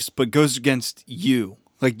beliefs, but goes against you.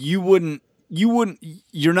 Like you're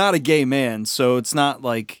not a gay man, so it's not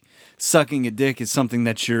like sucking a dick is something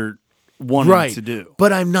that you're wanting to do.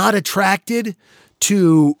 But I'm not attracted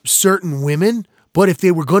to certain women. But if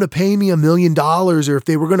they were going to pay me $1 million, or if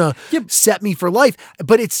they were going to set me for life,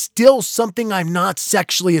 but it's still something I'm not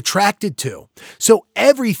sexually attracted to. So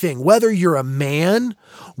everything, whether you're a man,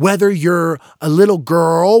 whether you're a little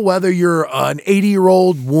girl, whether you're an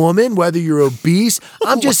 80-year-old woman, whether you're obese,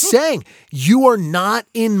 I'm just saying, you are not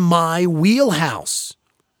in my wheelhouse.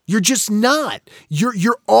 You're just not.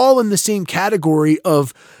 You're all in the same category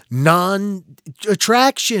of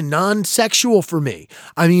non-attraction, non-sexual for me.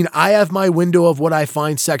 I mean, I have my window of what I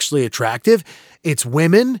find sexually attractive. It's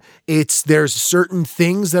women. There's certain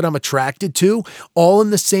things that I'm attracted to, all in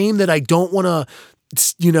the same that I don't want to,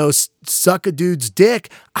 suck a dude's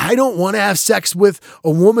dick. I don't want to have sex with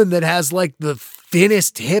a woman that has like the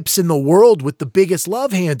thinnest hips in the world with the biggest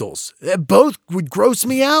love handles. Both would gross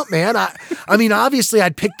me out, man. I mean, obviously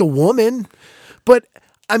I'd pick the woman, but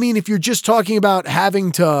I mean, if you're just talking about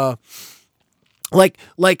having to, like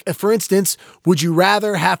for instance, would you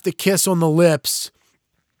rather have to kiss on the lips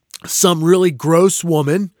some really gross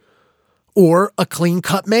woman or a clean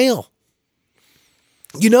cut male?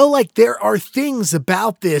 Like there are things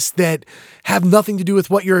about this that have nothing to do with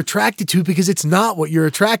what you're attracted to, because it's not what you're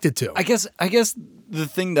attracted to. I guess the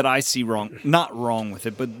thing that I see not wrong with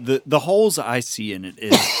it, but the holes I see in it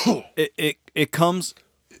is it comes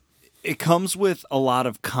with a lot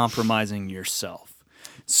of compromising yourself.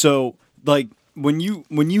 So like when you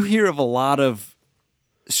hear of a lot of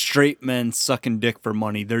straight men sucking dick for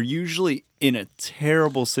money, they're usually in a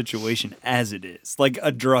terrible situation as it is, like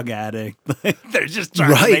a drug addict. They're just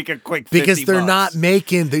trying to make a quick 50 because they're bucks. not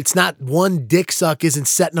making. It's not one dick suck isn't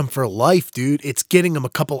setting them for life, dude. It's getting them a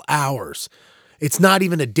couple hours. It's not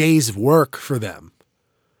even a day's work for them.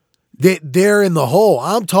 They're in the hole.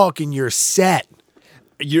 I'm talking you're set.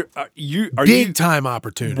 Are you big time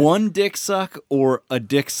opportunity. One dick suck or a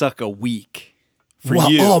dick suck a week?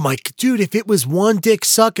 Well, you. oh my dude, if it was one dick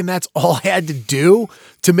suck and that's all I had to do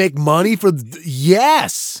to make money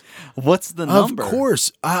yes. What's the number? Of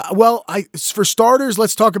course. For starters,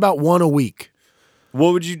 let's talk about one a week.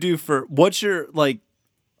 What would you do what's your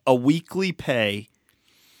a weekly pay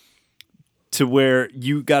to where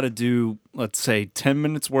you got to do, let's say 10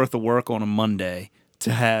 minutes worth of work on a Monday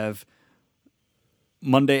to have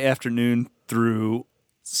Monday afternoon through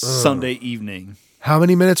Sunday evening? How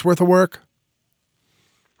many minutes worth of work?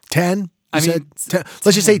 10? Let's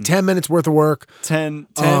just say 10 minutes worth of work. 10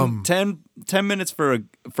 minutes for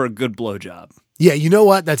a good blowjob. Yeah, you know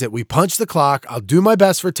what? That's it. We punch the clock. I'll do my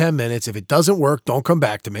best for 10 minutes. If it doesn't work, don't come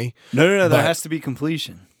back to me. No. There has to be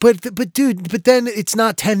completion. But then it's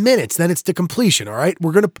not 10 minutes. Then it's the completion. All right.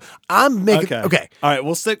 I'm making. Okay. All right.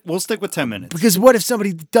 We'll stick with 10 minutes. Because what if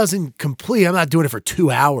somebody doesn't complete? I'm not doing it for 2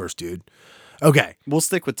 hours, dude. Okay. We'll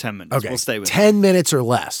stick with 10 minutes. Okay. We'll stay with 10 minutes or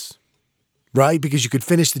less. Right? Because you could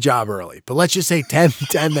finish the job early. But let's just say 10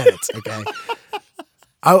 minutes. Okay.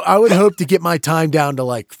 I would hope to get my time down to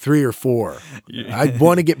like 3 or 4. I'd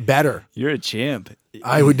want to get better. You're a champ.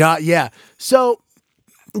 I would not. Yeah. So,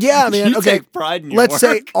 yeah, man. You Okay. take pride in your Let's work.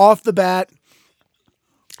 say off the bat,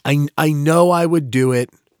 I know I would do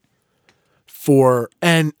it for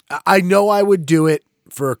a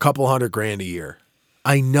couple $100,000 a year.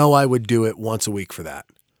 I know I would do it once a week for that.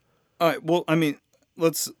 All right. Well, I mean,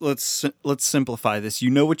 let's simplify this.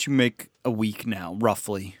 You know what you make a week now,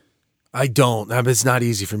 roughly. I don't. It's not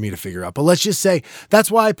easy for me to figure out. But let's just say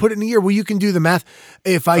that's why I put it in a year. Well, you can do the math.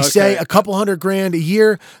 If I say a couple $100,000 a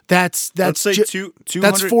year, that's let's say that's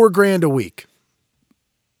 $4,000 a week.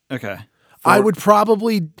 Okay. I would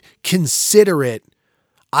probably consider it.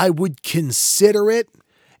 I would consider it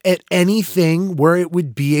at anything where it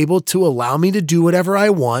would be able to allow me to do whatever I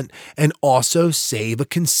want and also save a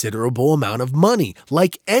considerable amount of money,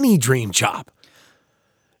 like any dream job.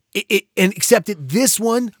 And except at this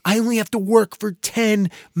one, I only have to work for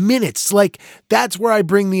 10 minutes. Like, that's where I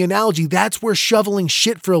bring the analogy. That's where shoveling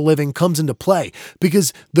shit for a living comes into play.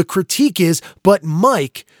 Because the critique is, but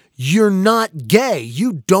Mike, you're not gay.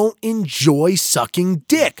 You don't enjoy sucking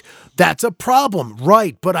dick. That's a problem.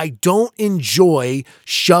 Right, but I don't enjoy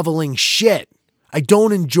shoveling shit. I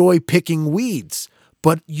don't enjoy picking weeds.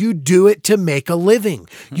 But you do it to make a living.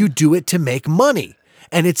 You do it to make money.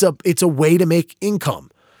 And it's a way to make income.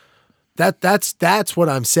 That's what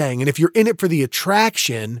I'm saying. And if you're in it for the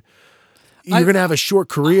attraction, you're going to have a short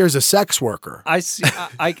career as a sex worker. I see.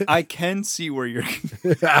 I can see where you're.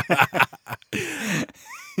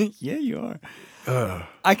 Yeah, you are.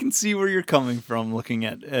 I can see where you're coming from, looking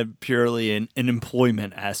at purely an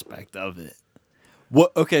employment aspect of it.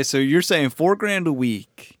 What? Okay, so you're saying $4,000 a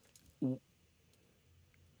week,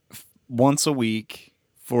 once a week,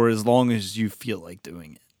 for as long as you feel like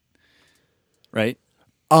doing it, right?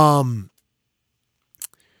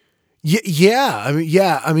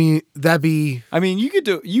 Yeah. I mean, that'd be. I mean,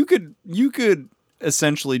 you could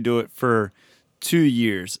essentially do it for 2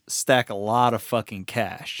 years, stack a lot of fucking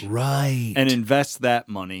cash, Right. and invest that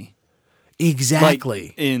money Exactly.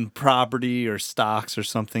 like in property or stocks or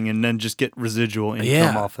something, and then just get residual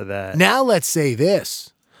income off of that. Now let's say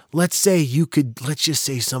this. Let's just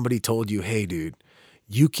say somebody told you, hey, dude,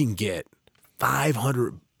 you can get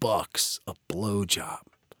 $500 a blowjob.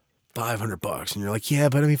 $500. And you're like, yeah,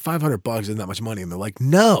 but I mean, $500 isn't that much money. And they're like,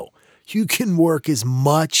 no, you can work as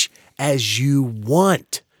much as you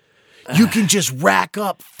want. You can just rack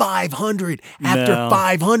up 500 after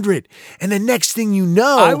 500. And the next thing you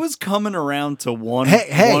know, I was coming around to one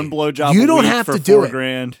blowjob. You don't a week have for to do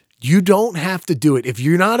 $4,000. You don't have to do it. If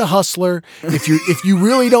you're not a hustler, if you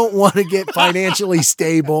really don't want to get financially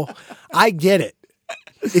stable, I get it.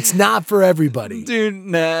 It's not for everybody. Dude,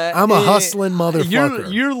 nah. I'm a hustling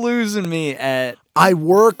motherfucker. You're losing me at... I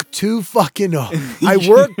work too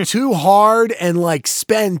hard and like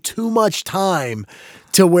spend too much time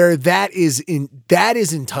to where that is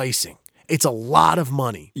enticing. It's a lot of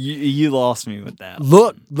money. You lost me with that.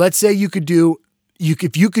 Look, let's say if you could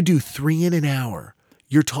do 3 in an hour,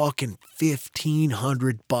 you're talking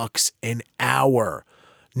 $1,500 an hour.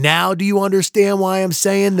 Now, do you understand why I'm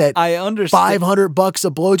saying that? I understand. $500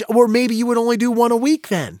 a blowjob, or maybe you would only do one a week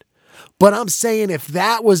then. But I'm saying if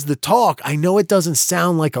that was the talk, I know it doesn't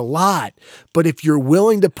sound like a lot, but if you're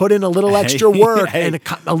willing to put in a little extra work and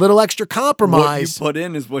a little extra compromise, what you put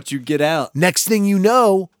in is what you get out. next thing you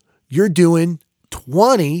know, you're doing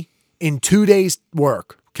 20 in 2 days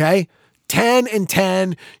work, okay? 10 and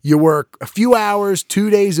 10, you work a few hours, 2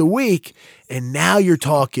 days a week, and now you're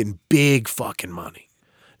talking big fucking money.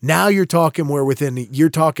 Now you're talking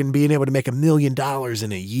being able to make $1 million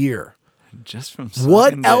in a year. Just from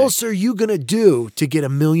what else are you going to do to get $1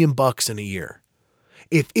 million in a year?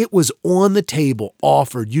 If it was on the table,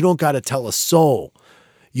 offered, you don't got to tell a soul.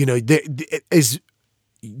 You know,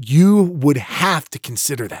 you would have to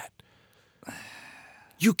consider that.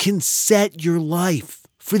 You can set your life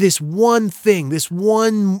for this one thing, it's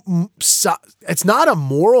not a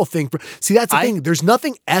moral thing. See, that's the thing. There's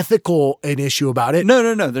nothing ethical an issue about it.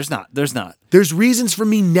 No, there's not. There's reasons for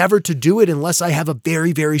me never to do it unless I have a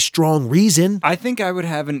very, very strong reason. I think I would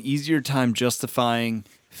have an easier time justifying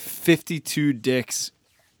 52 dicks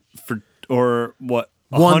for, or what,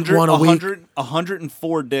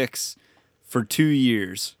 104 dicks for 2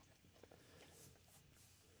 years.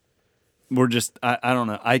 We're just, I don't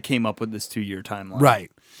know. I came up with this 2-year timeline.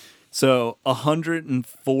 Right. So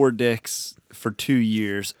 104 dicks for 2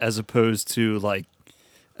 years, as opposed to like,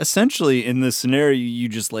 essentially in the scenario you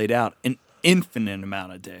just laid out, an infinite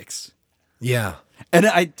amount of dicks. Yeah. And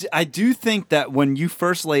I do think that when you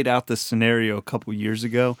first laid out this scenario a couple years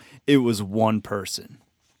ago, it was one person.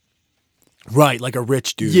 Right, like a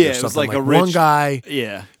rich dude Yeah, or it something. was like a one rich guy.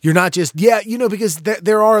 Yeah. You're not just, because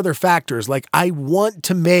there are other factors. Like, I want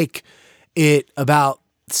to make it about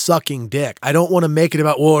sucking dick. I don't want to make it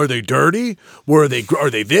about, well, are they dirty? Are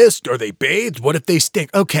they this? Are they bathed? What if they stink?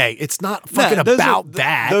 Okay, it's not fucking about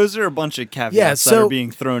that. Those are a bunch of caveats that are being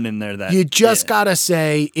thrown in there. That you just gotta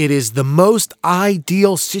say it is the most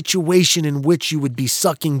ideal situation in which you would be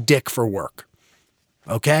sucking dick for work.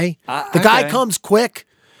 Okay? The guy comes quick.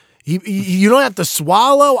 You don't have to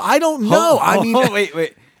swallow. I don't know.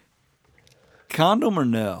 Wait. Condom or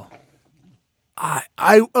no?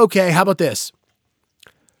 Okay, how about this?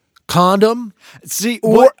 Condom. See,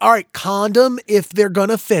 all right, condom if they're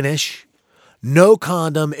gonna finish. No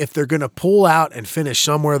condom if they're gonna pull out and finish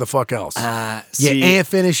somewhere the fuck else. You ain't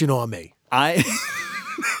finishing on me. I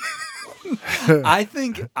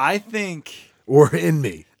think or in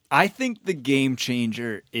me. I think the game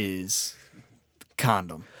changer is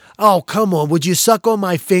condom. Oh, come on. Would you suck on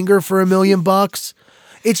my finger for $1 million?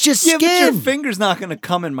 It's just skin. Yeah, but your finger's not going to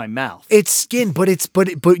come in my mouth. It's skin, but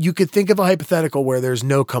you could think of a hypothetical where there's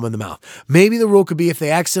no cum in the mouth. Maybe the rule could be if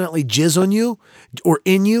they accidentally jizz on you or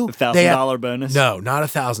in you, $1,000 bonus. No, not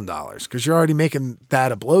 $1,000 because you're already making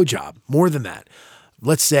that a blowjob. More than that,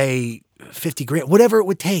 let's say $50,000, whatever it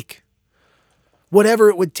would take. Whatever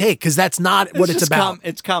it would take, because that's not what it's about.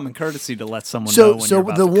 It's common courtesy to let someone know when you're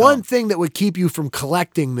about the to one come. thing that would keep you from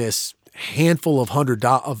collecting this handful of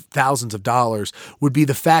thousands of dollars would be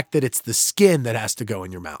the fact that it's the skin that has to go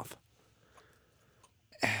in your mouth.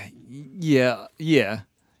 Yeah.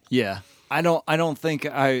 I don't think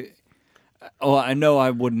I know I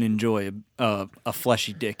wouldn't enjoy a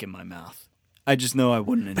fleshy dick in my mouth. I just know I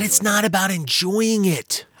wouldn't enjoy it. But it's not about enjoying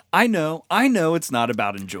it. I know it's not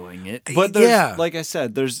about enjoying it. But like I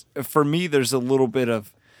said, for me there's a little bit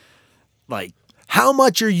of like, how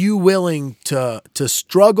much are you willing to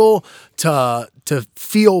struggle, to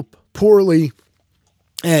feel poorly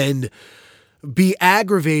and be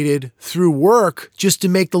aggravated through work just to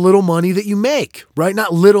make the little money that you make, right?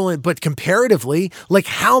 Not little, but comparatively, like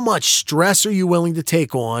how much stress are you willing to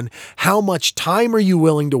take on? How much time are you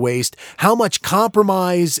willing to waste? How much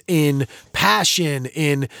compromise in passion,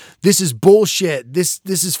 in this is bullshit, this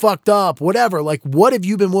is fucked up, whatever. Like, what have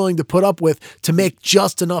you been willing to put up with to make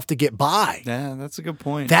just enough to get by? Yeah, that's a good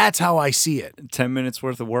point. That's how I see it. 10 minutes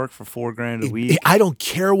worth of work for $4,000 a week. I don't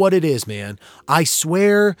care what it is, man. I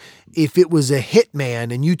swear if it was a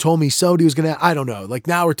hitman and you told me somebody was going to, I don't know. Like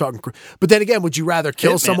now we're talking. But then again, would you rather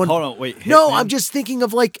kill someone? Hold on, wait. No, hitman? I'm just thinking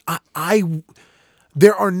of like,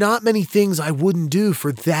 there are not many things I wouldn't do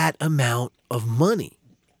for that amount of money.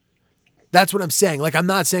 That's what I'm saying. Like, I'm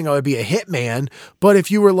not saying I would be a hitman, but if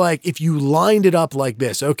you lined it up like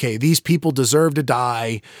this, okay, these people deserve to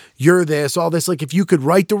die, you're this, all this, like if you could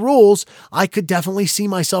write the rules, I could definitely see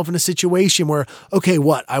myself in a situation where, okay,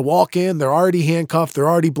 I walk in, they're already handcuffed, they're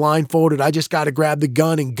already blindfolded, I just got to grab the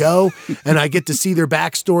gun and go, and I get to see their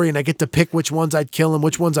backstory and I get to pick which ones I'd kill and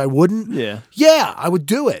which ones I wouldn't. Yeah. Yeah, I would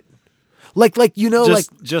do it.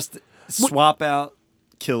 Just swap out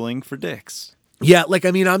killing for dicks. Yeah, like,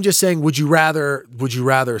 I mean, I'm just saying, would you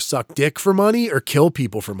rather suck dick for money or kill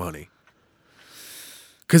people for money?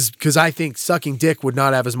 Because I think sucking dick would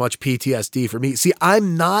not have as much PTSD for me. See,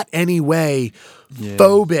 I'm not any way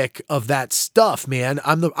phobic of that stuff, man.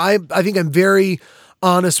 I think I'm very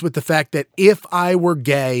honest with the fact that if I were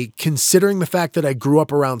gay, considering the fact that I grew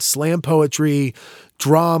up around slam poetry,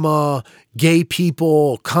 drama, gay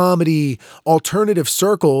people, comedy, alternative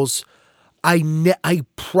circles, I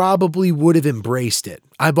probably would have embraced it.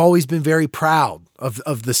 I've always been very proud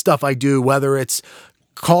of the stuff I do, whether it's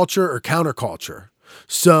culture or counterculture.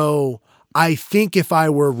 So I think if I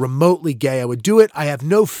were remotely gay, I would do it. I have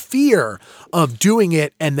no fear of doing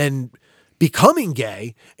it and then becoming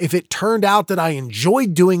gay. If it turned out that I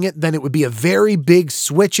enjoyed doing it, then it would be a very big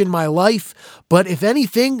switch in my life. But if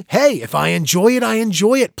anything, hey, if I enjoy it, I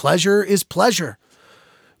enjoy it. Pleasure is pleasure.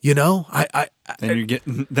 You know, I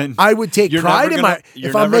would take pride in my.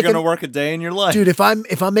 You're never going to work a day in your life, dude. If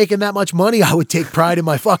I'm making that much money, I would take pride in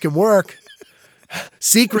my fucking work.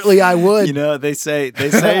 Secretly, I would. You know, they say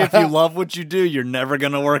if you love what you do, you're never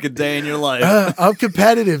going to work a day in your life. I'm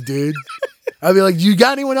competitive, dude. I'd be like, you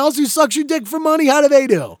got anyone else who sucks your dick for money? How do they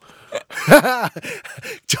do?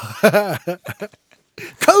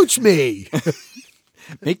 Coach me.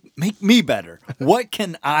 Make me better. What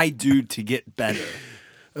can I do to get better?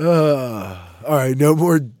 All right, no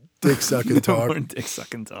more dick sucking No talk. more dick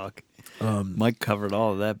sucking talk. Mike covered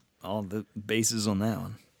all of that, all the bases on that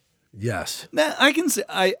one. Yes. Nah, I can see.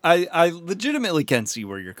 I legitimately can see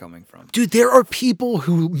where you're coming from. Dude, there are people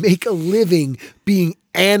who make a living being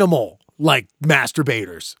animal like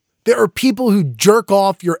masturbators. There are people who jerk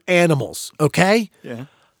off your animals, okay? Yeah,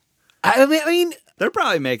 I mean they're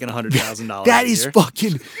probably making $100,000. that is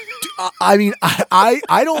fucking I mean,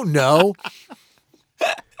 I don't know.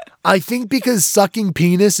 I think because sucking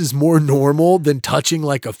penis is more normal than touching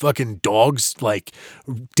like a fucking dog's like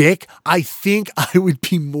dick, I think I would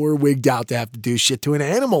be more wigged out to have to do shit to an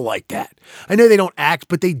animal like that. I know they don't act,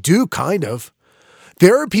 but they do kind of.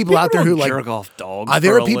 There are people out there who like jerk off dogs.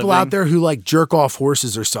 there for are a people living. out there who like jerk off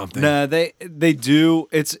horses or something. No, they do.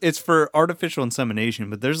 It's for artificial insemination,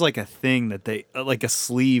 but there's like a thing that they like a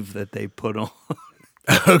sleeve that they put on.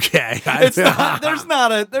 Okay. It's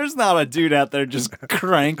not, there's not a dude out there just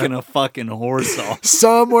cranking a fucking horse off.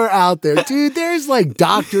 Somewhere out there. Dude, there's like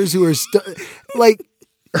doctors who are like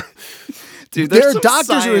Dude, there are some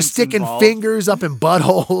doctors who are science sticking involved. fingers up in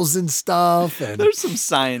buttholes and stuff. And There's some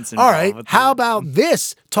science all involved. right, with how it. about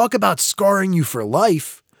this? Talk about scarring you for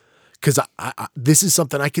life. Because I this is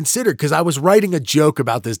something I considered because I was writing a joke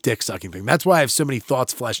about this dick sucking thing. That's why I have so many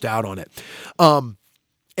thoughts fleshed out on it.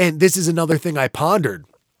 And this is another thing I pondered.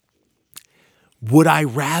 Would I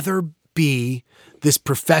rather be this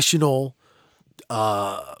professional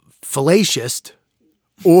fellacist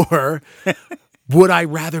or would I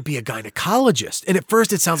rather be a gynecologist? And at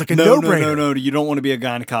first it sounds like a no-brainer. No. You don't want to be a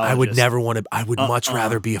gynecologist. I would never want to. I would much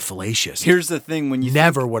rather be a fellacist. Here's the thing: when you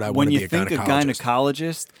Never think, would I want when to you be a think gynecologist. a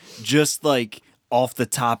gynecologist, just like off the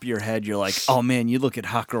top of your head, you're like, oh man, you look at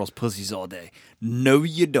hot girls' pussies all day. No,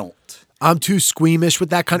 you don't. I'm too squeamish with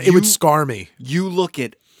that kind of. It would scar me. You look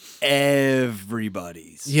at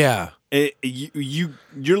everybody's. Yeah. You're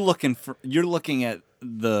looking at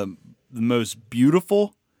the most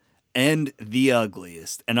beautiful and the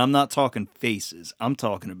ugliest. And I'm not talking faces. I'm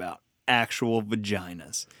talking about actual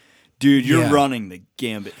vaginas. Dude, you're Yeah. running the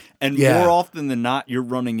gambit. And Yeah. more often than not, you're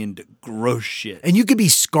running into gross shit. And you could be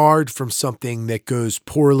scarred from something that goes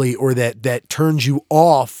poorly or that turns you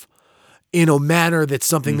off in a manner that's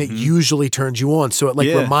something that usually turns you on. So it like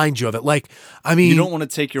Yeah. reminds you of it. Like, I mean, You don't want to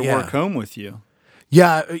take your yeah. work home with you.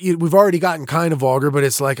 yeah, we've already gotten kind of vulgar, but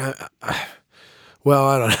it's like, well,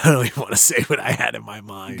 I don't even want to say what I had in my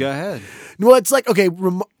mind. Go ahead. Well, it's like, okay,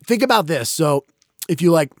 think about this. So if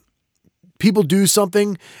you like, people do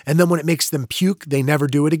something and then when it makes them puke, they never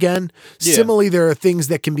do it again. Yeah. Similarly, there are things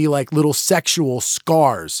that can be like little sexual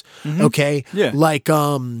scars. Okay. Yeah. Like,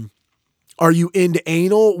 are you into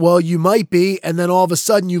anal? Well, you might be. And then all of a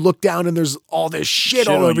sudden you look down and there's all this shit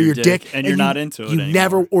all on over your your dick, dick. and you're not into it You anymore.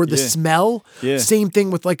 never, or the Yeah. smell. Yeah. Same thing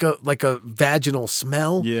with like a vaginal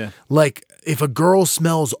smell. Yeah. Like if a girl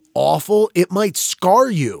smells awful, it might scar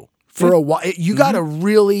you for a while. You got to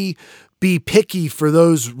really be picky for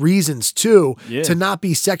those reasons too, Yeah. to not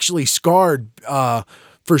be sexually scarred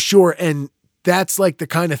for sure. And that's like the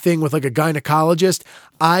kind of thing with like a gynecologist.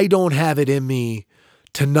 I don't have it in me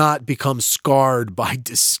to not become scarred by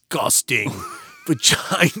disgusting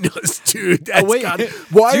vaginas, dude. That's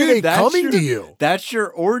why are they that's coming to you? That's your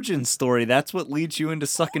origin story. That's what leads you into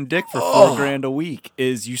sucking dick for $4,000 a week.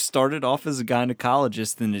 Is you started off as a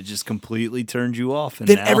gynecologist and it just completely turned you off. And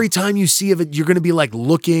Then now, every time you see it, you're going to be like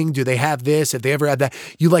looking, do they have this? Have they ever had that?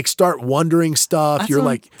 You like start wondering stuff. That's You're what I'm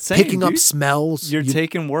like saying, picking up dude. smells. you're You-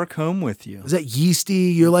 taking work home with you. is that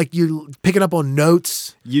yeasty? You're picking up on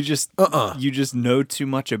notes. You just you just know too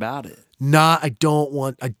much about it. Nah, I don't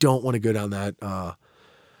want to go down that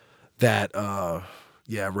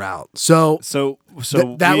route. So So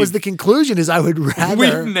that was the conclusion is I would rather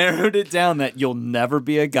we've narrowed it down that you'll never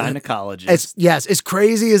be a gynecologist. as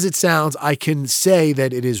crazy as it sounds, I can say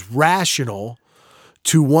that it is rational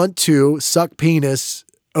to want to suck penis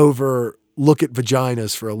over look at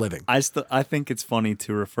vaginas for a living. I think it's funny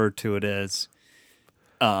to refer to it as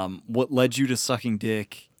what led you to sucking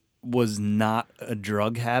dick was not a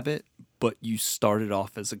drug habit, but you started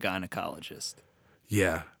off as a gynecologist.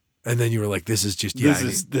 Yeah. And then you were like, this is just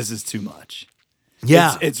This is too much.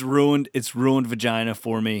 yeah. It's ruined vagina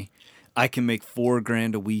for me. I can make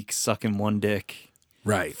 $4,000 a week sucking one dick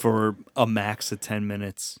right. for a max of 10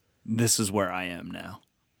 minutes. This is where I am now.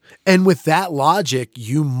 And with that logic,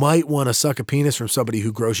 you might want to suck a penis from somebody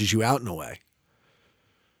who grosses you out in a way.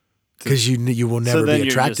 because you will never then be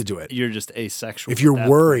you're attracted just- to it. You're just asexual. If at you're that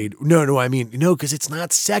worried, no, I mean, no, because it's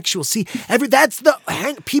not sexual. See, that's the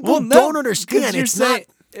people point. don't 'Cause understand. you're It's not.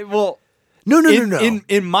 saying- Well, No.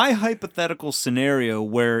 In my hypothetical scenario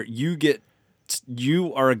where you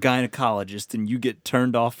are a gynecologist and you get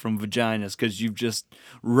turned off from vaginas because you've just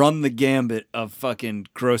run the gambit of fucking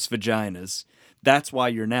gross vaginas. That's why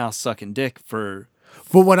you're now sucking dick for.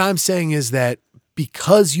 But what I'm saying is that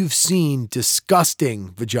because you've seen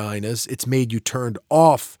disgusting vaginas, it's made you turned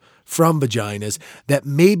off from vaginas, that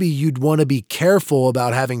maybe you'd want to be careful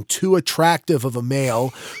about having too attractive of a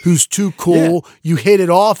male who's too cool. Yeah. You hit it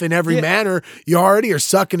off in every Yeah. manner. You already are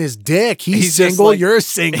sucking his dick. He's just single. like- You're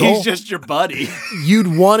single. He's just your buddy.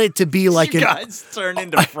 You'd want it to be like you an. guys turn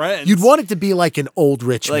into friends. You'd want it to be like an old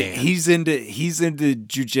rich like man. he's into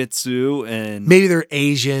jujitsu and Maybe they're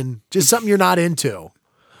Asian. Just something you're not into.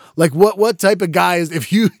 Like what type of guy is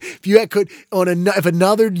if you could if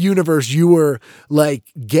another universe you were like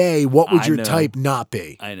gay, what would I your know. type not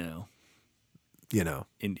be? I know You know,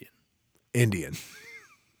 Indian.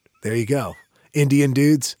 There you go. Indian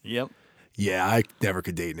dudes. Yep. Yeah, I never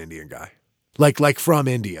could date an Indian guy. Like from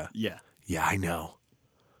India. Yeah. Yeah, I know.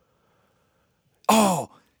 Oh,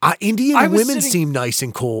 Indian I was women sitting- seem nice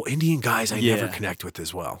and cool. Indian guys I never Yeah. connect with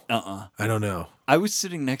as well. uh-uh. I don't know. I was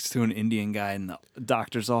sitting next to an Indian guy in the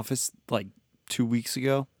doctor's office like 2 weeks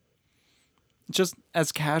ago. Just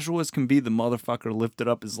as casual as can be, the motherfucker lifted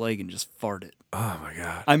up his leg and just farted. Oh my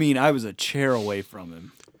God. I mean, I was a chair away from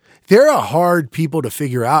him. They're a hard people to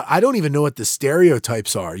figure out. I don't even know what the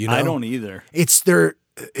stereotypes are, you know? I don't either. It's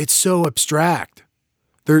so abstract.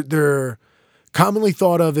 They're commonly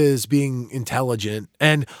thought of as being intelligent.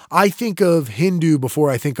 And I think of Hindu before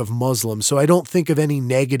I think of Muslim. So I don't think of any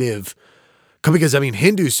negative because I mean,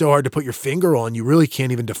 Hindu's so hard to put your finger on. You really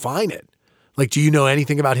can't even define it. Like, do you know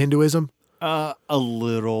anything about Hinduism? A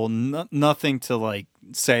little, nothing to like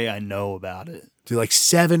say I know about it. Do like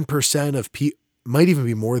 7% of people, might even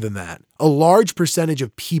be more than that. A large percentage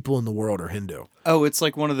of people in the world are Hindu. Oh, it's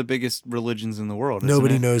like one of the biggest religions in the world.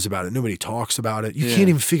 Nobody isn't it? knows about it. Nobody talks about it. You Yeah. can't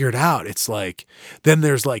even figure it out. It's like, then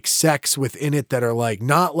there's like sects within it that are like,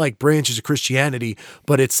 not like branches of Christianity,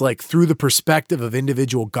 but it's like through the perspective of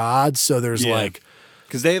individual gods. So there's Yeah. like,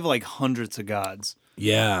 Because they have like hundreds of gods.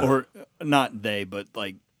 yeah. Or not they, but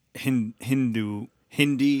like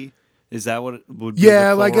Hindi. Is that what it would be? Yeah,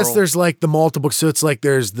 the well, I guess plural? there's like the multiple. So it's like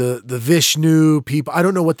there's the Vishnu people. I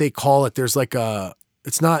don't know what they call it. There's like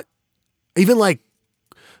it's not even like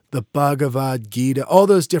the Bhagavad Gita, all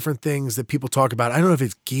those different things that people talk about. I don't know if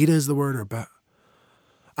it's Gita is the word or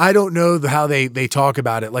I don't know how they talk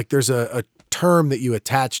about it. Like there's a term that you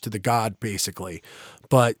attach to the god basically.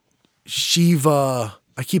 But Shiva,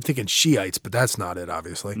 I keep thinking Shiites, but that's not it,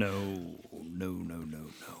 obviously. No.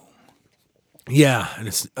 Yeah, and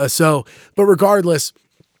it's but regardless,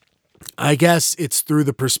 I guess it's through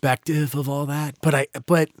the perspective of all that.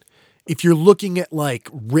 But if you're looking at like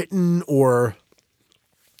written or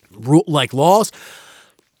like laws,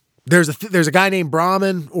 there's a guy named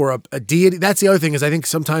Brahman or a deity. That's the other thing is I think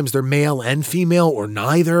sometimes they're male and female or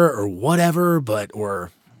neither or whatever,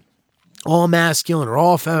 or all masculine or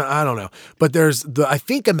all feminine. I don't know. But there's I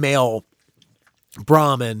think a male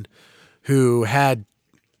Brahmin who had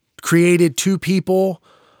created two people,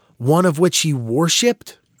 one of which he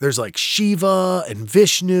worshipped. There's like Shiva and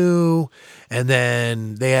Vishnu, and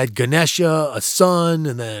then they had Ganesha, a son,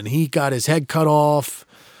 and then he got his head cut off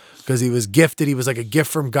because he was gifted. He was like a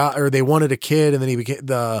gift from God, or they wanted a kid, and then he became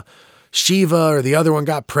the Shiva, or the other one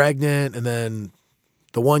got pregnant, and then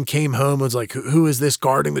the one came home and was like, who is this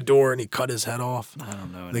guarding the door? And he cut his head off. I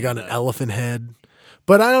don't know. They got an elephant head.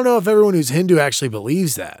 But I don't know if everyone who's Hindu actually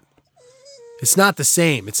believes that. It's not the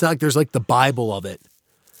same. It's not like there's like the Bible of it.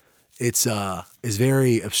 It's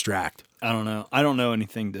very abstract. I don't know. I don't know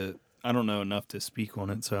enough to speak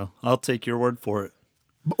on it, so I'll take your word for it.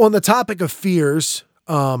 On the topic of fears,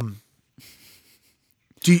 do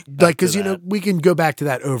you, like, because you know we can go back to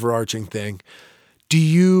that overarching thing.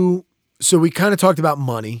 So we kind of talked about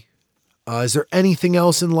money. Is there anything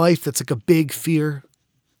else in life that's like a big fear?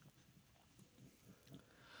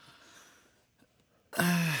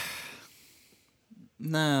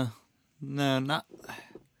 No,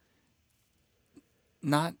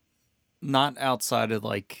 not outside of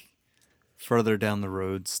like further down the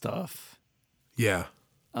road stuff. Yeah.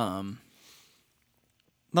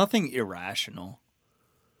 Nothing irrational.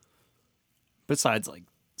 Besides like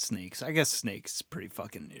snakes. I guess snakes is pretty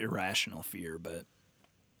fucking irrational fear, but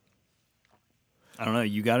I don't know.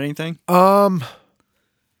 You got anything? I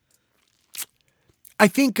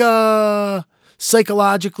think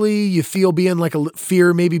psychologically you feel being like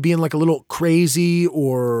fear, maybe being like a little crazy,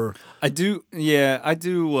 or I do. Yeah, I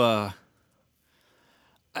do. I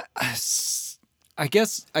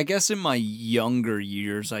guess in my younger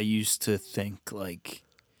years, I used to think like,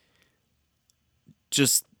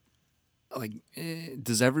 just like,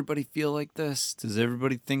 does everybody feel like this? Does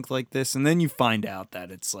everybody think like this? And then you find out that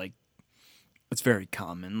it's like, it's very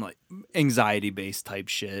common, like anxiety-based type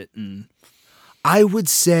shit. And I would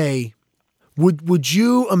say, would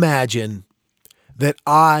you imagine that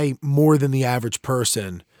I, more than the average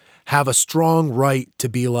person, have a strong right to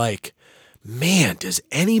be like, man, does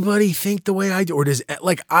anybody think the way I do? Or does,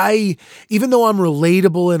 like, even though I'm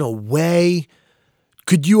relatable in a way,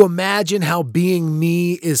 could you imagine how being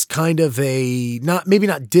me is kind of maybe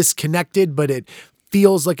not disconnected, but it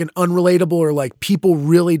feels like an unrelatable, or like people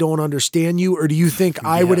really don't understand you? Or do you think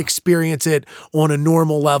I would experience it on a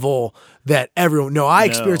normal level that everyone, I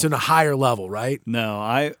experience it on a higher level, right? no,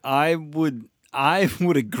 I would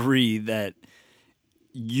agree that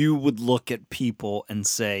you would look at people and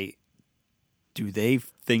say, do they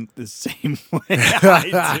think the same way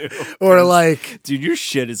I do? Or like, dude, your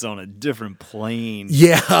shit is on a different plane.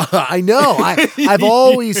 yeah, I know. I've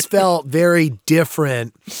always felt very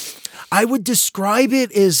different. I would describe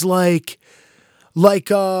it as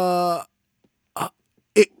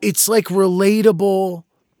it's like relatable,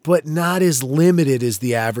 but not as limited as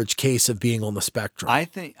the average case of being on the spectrum. I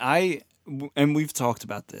think and we've talked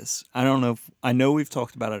about this. I don't know I know we've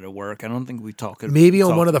talked about it at work. I don't think we talked maybe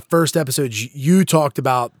on one of the first episodes you talked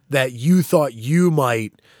about that you thought you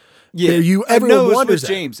might. Yeah, everyone wonders with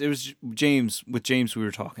James. It was James. With James, we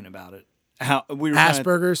were talking about it. How we were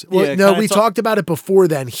Asperger's? We talked about it before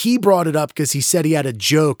then. He brought it up because he said he had a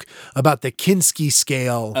joke about the Kinsey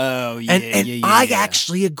scale. Oh, yeah. And I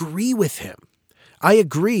actually agree with him. I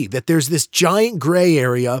agree that there's this giant gray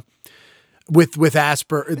area with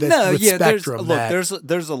Asperger, spectrum.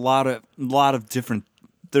 There's a lot of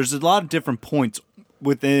different points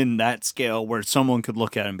within that scale where someone could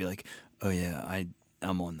look at it and be like, oh yeah,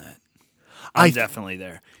 I'm on that. I'm definitely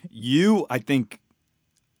there. You, I think,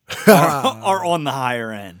 are on the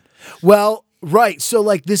higher end. Well, right. So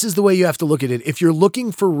like, this is the way you have to look at it. If you're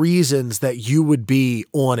looking for reasons that you would be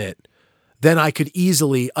on it, then I could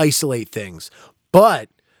easily isolate things. But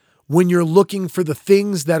when you're looking for the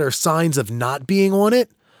things that are signs of not being on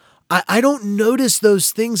it, I don't notice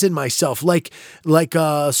those things in myself, like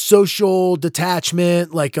social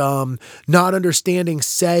detachment, like not understanding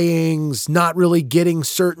sayings, not really getting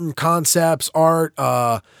certain concepts, art,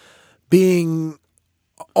 being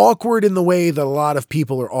awkward in the way that a lot of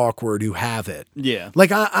people are awkward who have it. Yeah.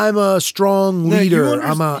 Like I'm a strong leader.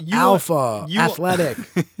 I'm a alpha, athletic.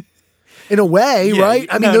 In a way, right?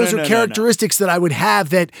 I mean, those are characteristics that I would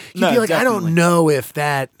have that you'd be like, definitely. I don't know if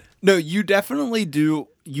that. No, you definitely do.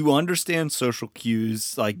 You understand social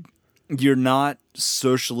cues. Like, you're not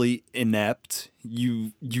socially inept.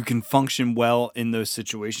 You can function well in those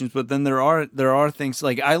situations. But then there are things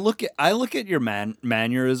like I look at your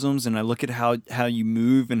mannerisms, and I look at how you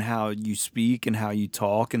move and how you speak and how you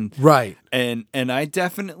talk, and right. And I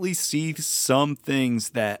definitely see some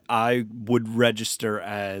things that I would register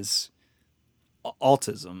as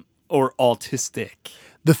autism or autistic.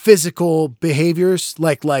 The physical behaviors,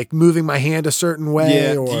 like moving my hand a certain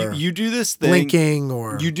way, or you do this thing, blinking,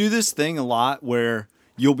 or you do this thing a lot where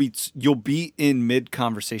you'll be in mid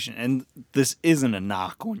conversation, and this isn't a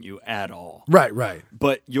knock on you at all. Right.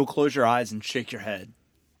 But you'll close your eyes and shake your head.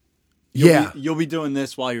 You'll be doing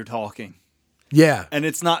this while you're talking. Yeah, and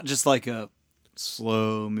it's not just like a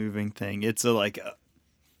slow moving thing. It's a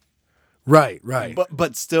right.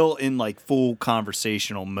 But still in like full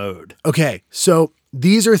conversational mode. Okay, so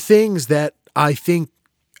these are things that I think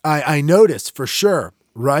I notice for sure,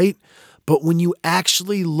 right? But when you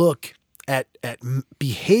actually look at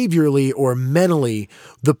behaviorally or mentally,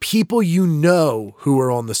 the people you know who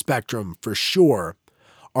are on the spectrum for sure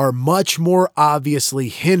are much more obviously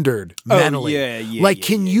hindered mentally.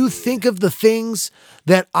 Can you think of the things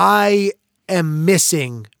that I am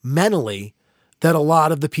missing mentally that a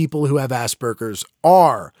lot of the people who have Asperger's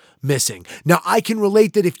are missing? Now, I can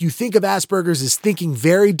relate that if you think of Asperger's as thinking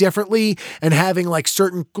very differently and having like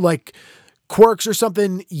certain like quirks or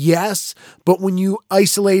something, yes. But when you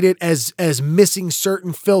isolate it as missing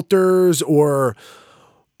certain filters or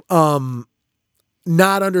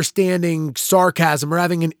not understanding sarcasm or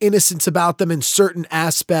having an innocence about them in certain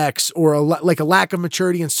aspects, or like a lack of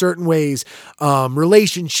maturity in certain ways,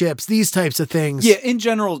 relationships, these types of things. Yeah, in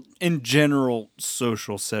general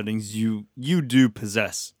social settings, you do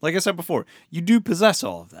possess, like I said before, you do possess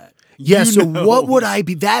all of that. Yeah, You so know. what would I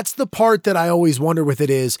be? That's the part that I always wonder with it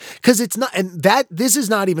is, because it's not, and this is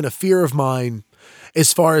not even a fear of mine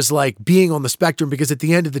as far as like being on the spectrum, because at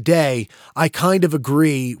the end of the day, I kind of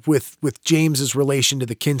agree with James's relation to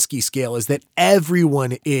the Kinsey scale, is that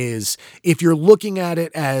everyone is, if you're looking at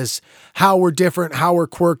it as how we're different, how we're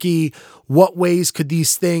quirky, what ways could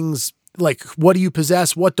these things, like what do you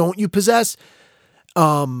possess, what don't you possess?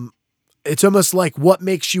 It's almost like what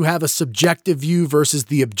makes you have a subjective view versus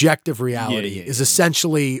the objective reality is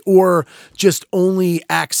essentially, or just only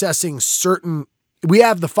accessing certain. We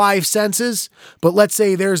have the 5 senses, but let's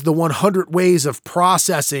say there's the 100 ways of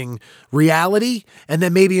processing reality. And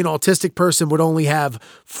then maybe an autistic person would only have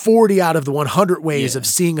 40 out of the 100 ways of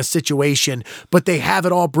seeing a situation, but they have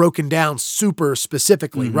it all broken down super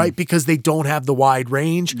specifically, right? Because they don't have the wide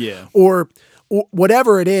range or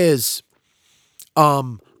whatever it is.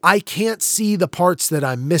 I can't see the parts that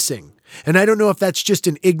I'm missing. And I don't know if that's just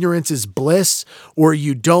an ignorance is bliss, or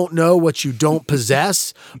you don't know what you don't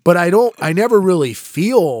possess, but I never really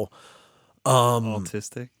feel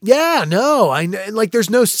autistic. Yeah, no. Like there's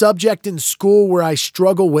no subject in school where I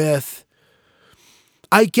struggle with.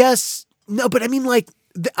 I guess no, but I mean like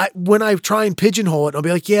when I try and pigeonhole it, I'll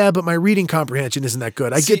be like, yeah, but my reading comprehension isn't that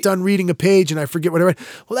good. I get done reading a page and I forget whatever.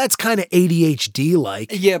 Well, that's kind of ADHD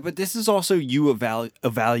like. Yeah, but this is also you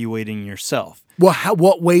evaluating yourself. Well,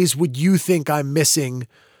 what ways would you think I'm missing,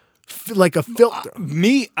 like a filter?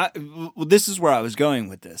 This is where I was going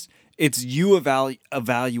with this. It's you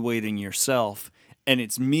evaluating yourself, and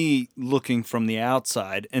it's me looking from the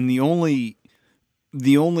outside. And the only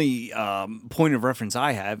point of reference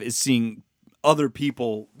I have is seeing other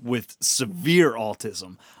people with severe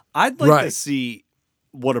autism. I'd like to see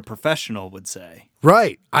what a professional would say.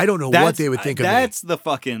 Right. I don't know what they would think of me.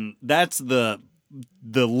 That's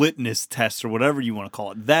the litmus test or whatever you want to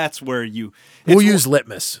call it. That's where we'll use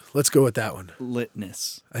litmus. Let's go with that one.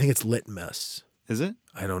 Litmus. I think it's litmus. Is it?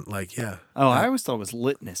 I don't like, yeah. Oh, I always thought it was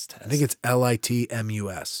litmus test. I think it's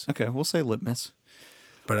LITMUS. Okay, we'll say litmus.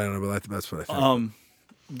 But I don't know, but that's what I think.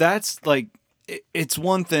 That's like, it's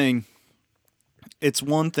one thing. It's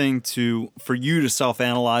one thing for you to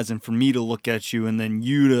self-analyze and for me to look at you and then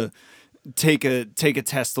you to take a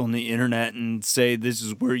test on the internet and say this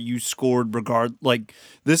is where you scored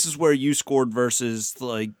this is where you scored versus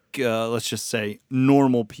like let's just say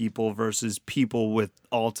normal people versus people with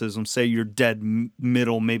autism. Say you're dead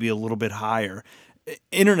middle, maybe a little bit higher.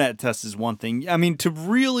 Internet test is one thing. I mean, to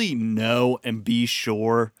really know and be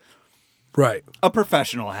sure, right? A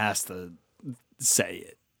professional has to say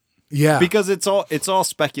it. Yeah, because it's all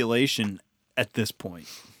speculation at this point.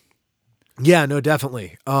 Yeah, no,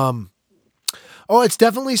 definitely. It's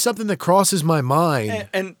definitely something that crosses my mind.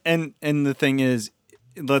 And the thing is,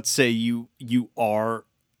 let's say you are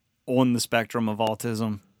on the spectrum of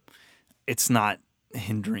autism, it's not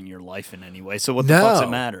hindering your life in any way. So what the fuck does it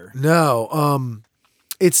matter? No,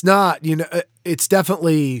 it's not. It's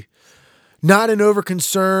definitely not an over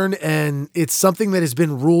concern, and it's something that has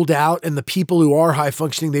been ruled out. And the people who are high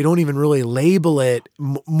functioning, they don't even really label it.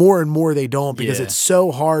 More and more, they don't, because it's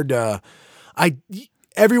so hard to.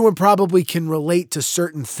 Everyone probably can relate to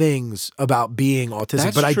certain things about being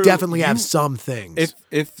autistic, but true. I definitely have some things.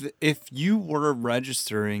 If you were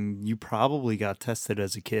registering, you probably got tested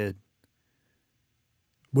as a kid.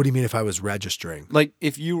 What do you mean if I was registering? Like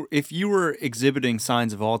if you were exhibiting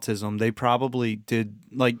signs of autism, they probably did.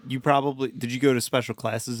 Like did you go to special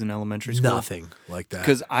classes in elementary school? Nothing like that.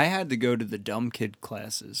 Because I had to go to the dumb kid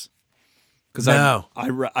classes. Because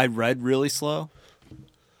I read really slow.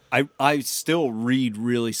 I still read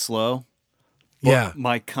really slow. Yeah.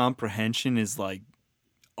 My comprehension is like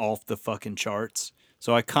off the fucking charts.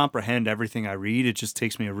 So I comprehend everything I read. It just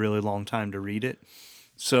takes me a really long time to read it.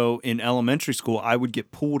 So in elementary school, I would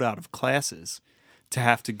get pulled out of classes to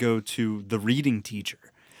have to go to the reading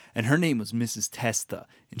teacher. And her name was Mrs. Testa.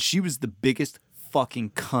 And she was the biggest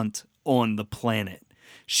fucking cunt on the planet.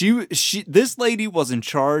 This lady was in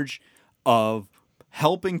charge of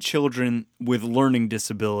helping children with learning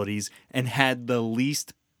disabilities and had the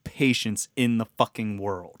least patience in the fucking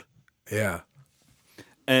world. Yeah.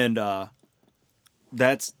 And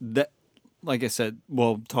that's that. Like I said,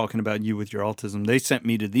 well, talking about you with your autism, they sent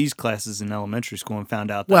me to these classes in elementary school and found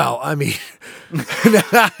out that. Well, I mean.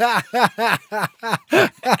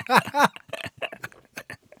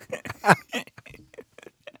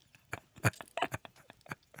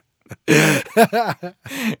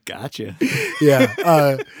 Gotcha.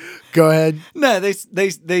 Yeah. Go ahead. No,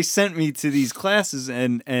 they sent me to these classes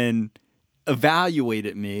and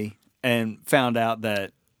evaluated me and found out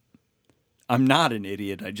that I'm not an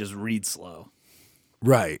idiot. I just read slow.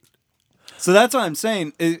 Right. So that's what I'm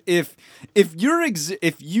saying. If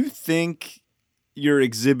you think you're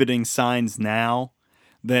exhibiting signs now,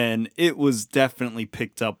 then it was definitely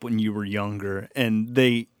picked up when you were younger, and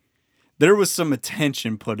there was some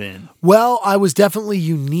attention put in. Well, I was definitely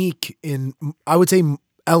unique I would say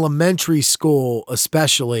elementary school,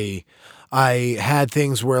 especially. I had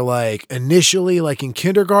things where, like, initially, like in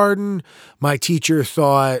kindergarten, my teacher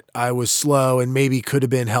thought I was slow and maybe could have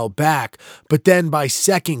been held back. But then by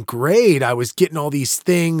second grade, I was getting all these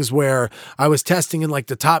things where I was testing in like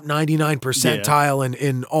the top 99 percentile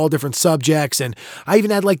in all different subjects. And I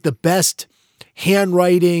even had like the best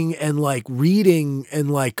handwriting and like reading and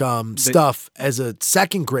like stuff as a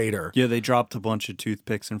second grader. Yeah, they dropped a bunch of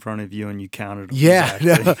toothpicks in front of you and you counted them. Yeah.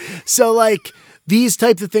 Exactly. So like these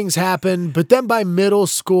types of things happen. But then by middle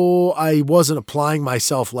school, I wasn't applying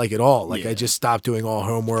myself like at all. Like I just stopped doing all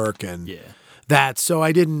homework and that. So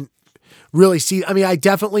I didn't really see. I mean, I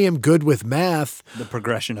definitely am good with math. The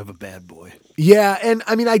progression of a bad boy. Yeah. And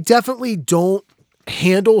I mean, I definitely don't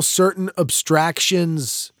handle certain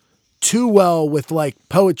abstractions too well with like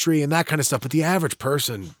poetry and that kind of stuff. But the average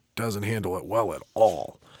person doesn't handle it well at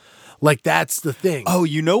all. Like that's the thing. Oh,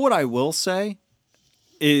 you know what I will say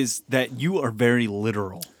is that you are very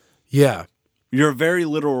literal. Yeah. You're a very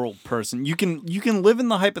literal person. You can live in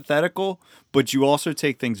the hypothetical, but you also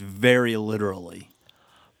take things very literally.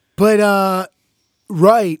 But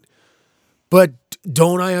right. But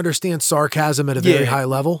don't I understand sarcasm at a very high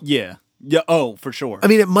level? Yeah. Yeah. Oh, for sure. I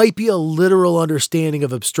mean, it might be a literal understanding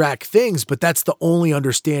of abstract things, but that's the only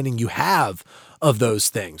understanding you have of those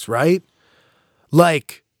things, right?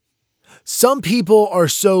 Like, some people are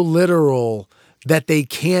so literal that they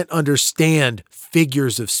can't understand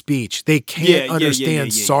figures of speech. They can't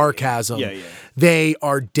understand sarcasm. Yeah. They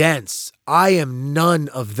are dense. I am none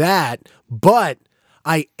of that, but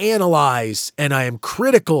I analyze and I am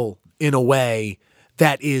critical in a way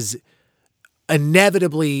that is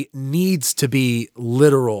inevitably needs to be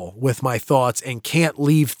literal with my thoughts and can't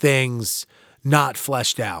leave things not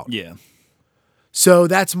fleshed out. Yeah. So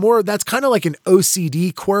that's kind of like an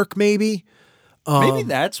OCD quirk, maybe. Maybe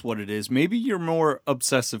that's what it is. Maybe you're more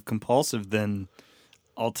obsessive compulsive than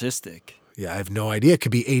autistic. Yeah, I have no idea. It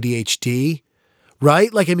could be ADHD,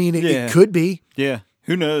 right? Like, I mean, it could be. Yeah.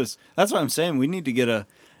 Who knows? That's what I'm saying. We need to get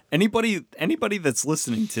anybody that's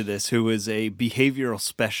listening to this who is a behavioral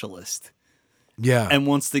specialist. Yeah. And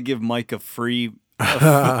wants to give Mike a free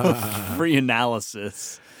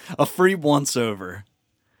analysis, a free once over.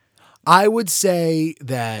 I would say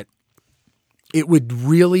that it would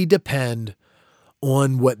really depend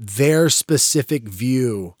on what their specific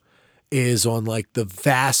view is on like the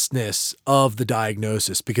vastness of the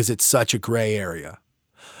diagnosis, because it's such a gray area.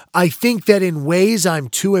 I think that in ways I'm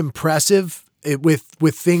too impressive with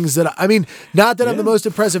things that I mean, not that I'm the most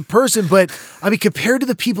impressive person, but I mean, compared to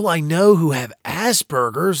the people I know who have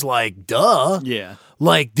Asperger's, like, duh. Yeah.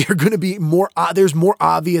 Like, they're going to be there's more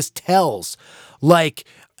obvious tells. Like,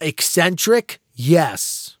 eccentric,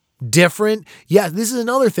 yes. Different, yeah. This is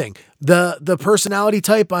another thing. The personality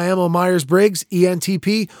type by Emma Myers-Briggs,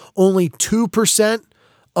 ENTP, only 2%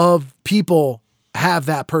 of people have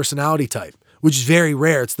that personality type, which is very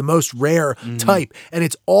rare. It's the most rare type. And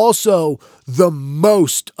it's also the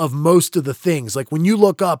most of the things. Like when you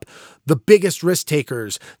look up the biggest risk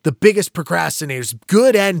takers, the biggest procrastinators,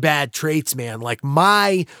 good and bad traits, man. Like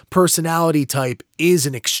my personality type is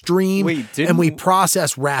an extreme and we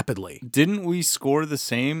process rapidly. Didn't we score the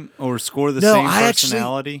same or score the same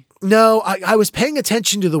personality? I was paying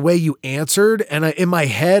attention to the way you answered, and in my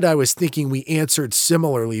head, I was thinking we answered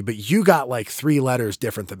similarly, but you got like 3 letters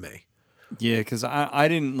different than me. Yeah, because I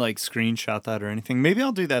didn't like screenshot that or anything. Maybe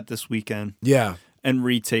I'll do that this weekend. Yeah. And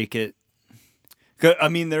retake it. I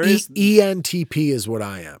mean, there is... ENTP is what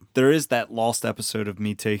I am. There is that lost episode of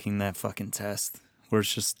me taking that fucking test where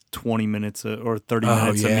it's just 20 minutes or 30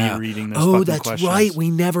 minutes of me reading those fucking that's questions. right. We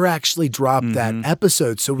never actually dropped that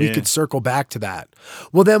episode, so we could circle back to that.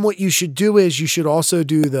 Well, then what you should do is you should also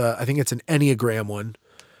do I think it's an Enneagram one,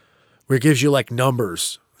 where it gives you like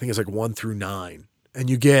numbers. I think it's like 1 through 9. And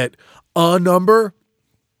you get a number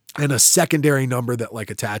and a secondary number that like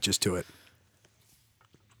attaches to it.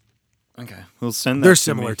 Okay. We'll send that They're to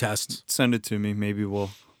similar me. tests. Send it to me. Maybe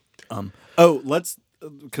we'll... let's...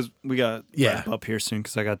 Because we got to wrap up here soon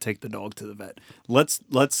because I got to take the dog to the vet. Let's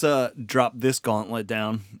drop this gauntlet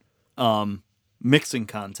down. Mixing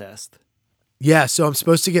contest. Yeah, so I'm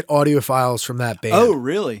supposed to get audio files from that band. Oh,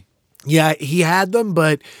 really? Yeah, he had them,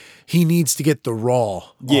 but he needs to get the raw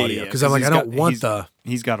audio because I'm like, I don't want the.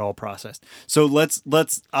 He's got all processed. So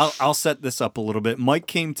I'll set this up a little bit. Mike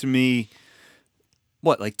came to me,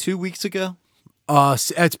 like 2 weeks ago?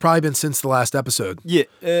 It's probably been since the last episode. Yeah,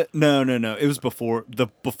 no. It was before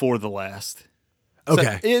the last.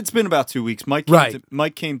 Okay, So it's been about 2 weeks.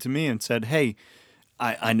 Mike came to me and said, "Hey,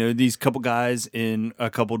 I know these couple guys in a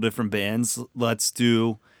couple different bands. Let's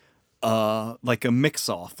do like a mix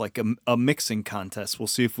off, like a mixing contest. We'll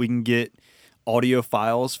see if we can get audio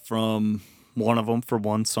files from one of them for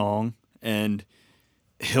one song, and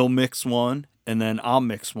he'll mix one, and then I'll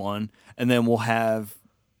mix one, and then we'll have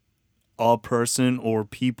a person or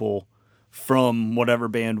people from whatever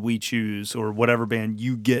band we choose or whatever band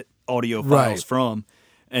you get audio files from,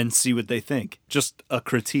 and see what they think. Just a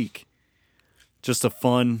critique, just a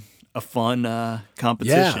fun competition."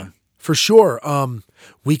 Yeah, for sure.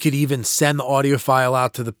 We could even send the audio file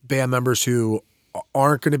out to the band members who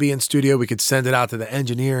aren't going to be in studio. We could send it out to the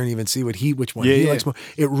engineer and even see which one he likes more.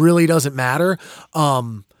 It really doesn't matter.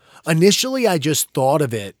 Initially, I just thought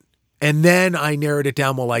of it, and then I narrowed it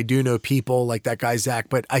down. Well, I do know people like that guy Zach,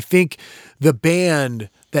 but I think the band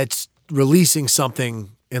that's releasing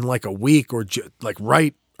something in like a week or like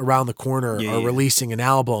right around the corner are releasing an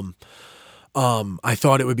album. I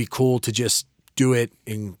thought it would be cool to just do it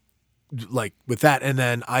in like with that, and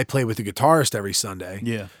then I play with the guitarist every Sunday.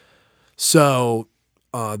 Yeah. So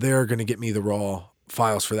they're going to get me the raw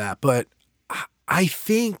files for that. But I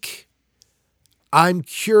think I'm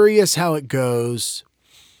curious how it goes.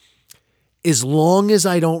 As long as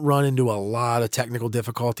I don't run into a lot of technical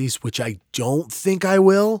difficulties, which I don't think I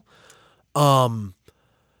will, I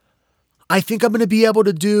think I'm going to be able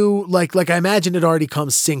to do like I imagine it already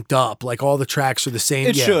comes synced up. Like all the tracks are the same.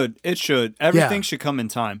 It should. Everything should come in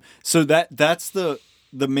time. So that's the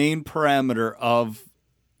main parameter of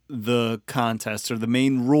the contest, or the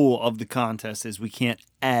main rule of the contest, is we can't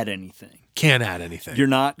add anything. Can't add anything.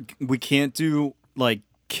 We can't do like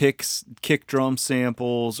kick drum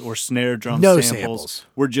samples or snare drum samples.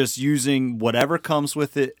 We're just using whatever comes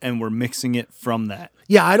with it, and we're mixing it from that.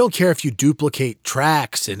 Yeah, I don't care if you duplicate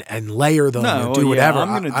tracks and layer them or do whatever.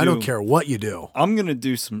 I don't care what you do. I'm going to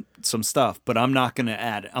do some stuff, but I'm not going to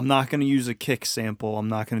add it. I'm not going to use a kick sample. I'm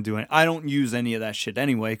not going to do it. I don't use any of that shit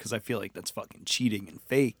anyway because I feel like that's fucking cheating and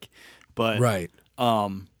fake. But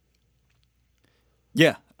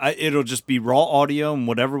yeah, it'll just be raw audio, and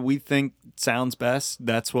whatever we think sounds best,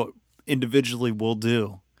 that's what individually we'll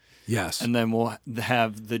do. Yes. And then we'll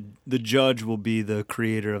have the judge will be the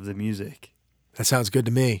creator of the music. That sounds good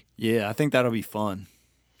to me. Yeah, I think that'll be fun.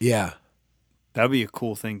 Yeah. That'd be a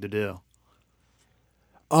cool thing to do.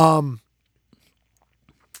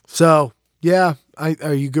 So, yeah,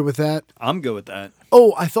 are you good with that? I'm good with that.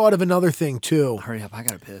 Oh, I thought of another thing too. Hurry up, I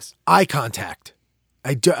gotta piss. Eye contact.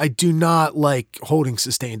 I do not like holding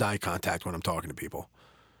sustained eye contact when I'm talking to people.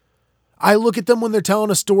 I look at them when they're telling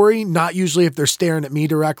a story, not usually if they're staring at me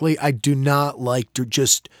directly. I do not like to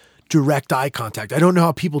just direct eye contact. I don't know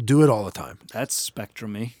how people do it all the time. That's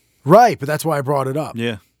spectrum-y. Right, but that's why I brought it up.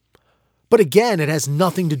 Yeah. But again, it has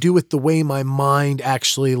nothing to do with the way my mind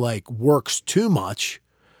actually like works too much.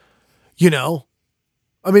 You know?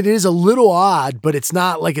 I mean, it is a little odd, but it's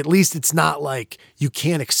not like, at least it's not like you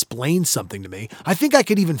can't explain something to me. I think I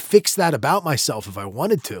could even fix that about myself if I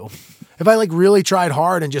wanted to. If I like really tried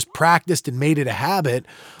hard and just practiced and made it a habit,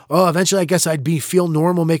 eventually I guess I'd feel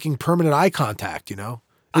normal making permanent eye contact, you know?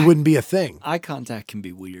 It wouldn't be a thing. Eye contact can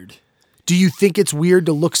be weird. Do you think it's weird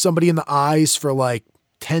to look somebody in the eyes for like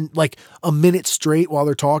a minute straight while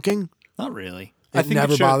they're talking? Not really. It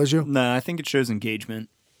never bothers you? No, I think it shows engagement.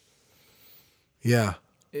 Yeah.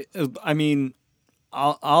 I mean,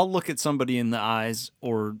 I'll look at somebody in the eyes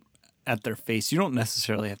or at their face. You don't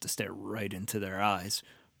necessarily have to stare right into their eyes,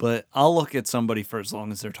 but I'll look at somebody for as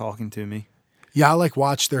long as they're talking to me. Yeah, I like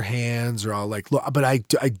watch their hands, or I'll like look, but I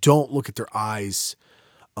don't look at their eyes.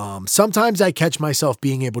 Sometimes I catch myself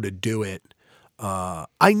being able to do it.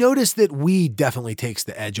 I notice that weed definitely takes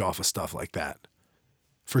the edge off of stuff like that,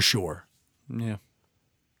 for sure. Yeah.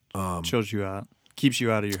 Chills you out. Keeps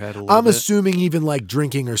you out of your head a little bit. I'm assuming even like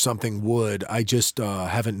drinking or something would. I just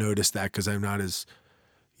haven't noticed that because I'm not as,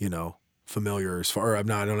 familiar as far. I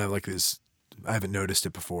don't have like this. I haven't noticed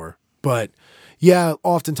it before. But yeah,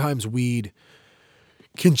 oftentimes weed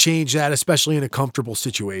can change that, especially in a comfortable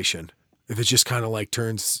situation. If it just kind of like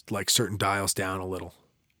turns like certain dials down a little.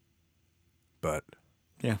 But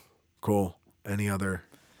yeah, cool. Any other?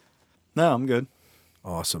 No, I'm good.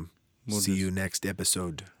 Awesome. See you next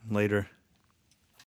episode. Later.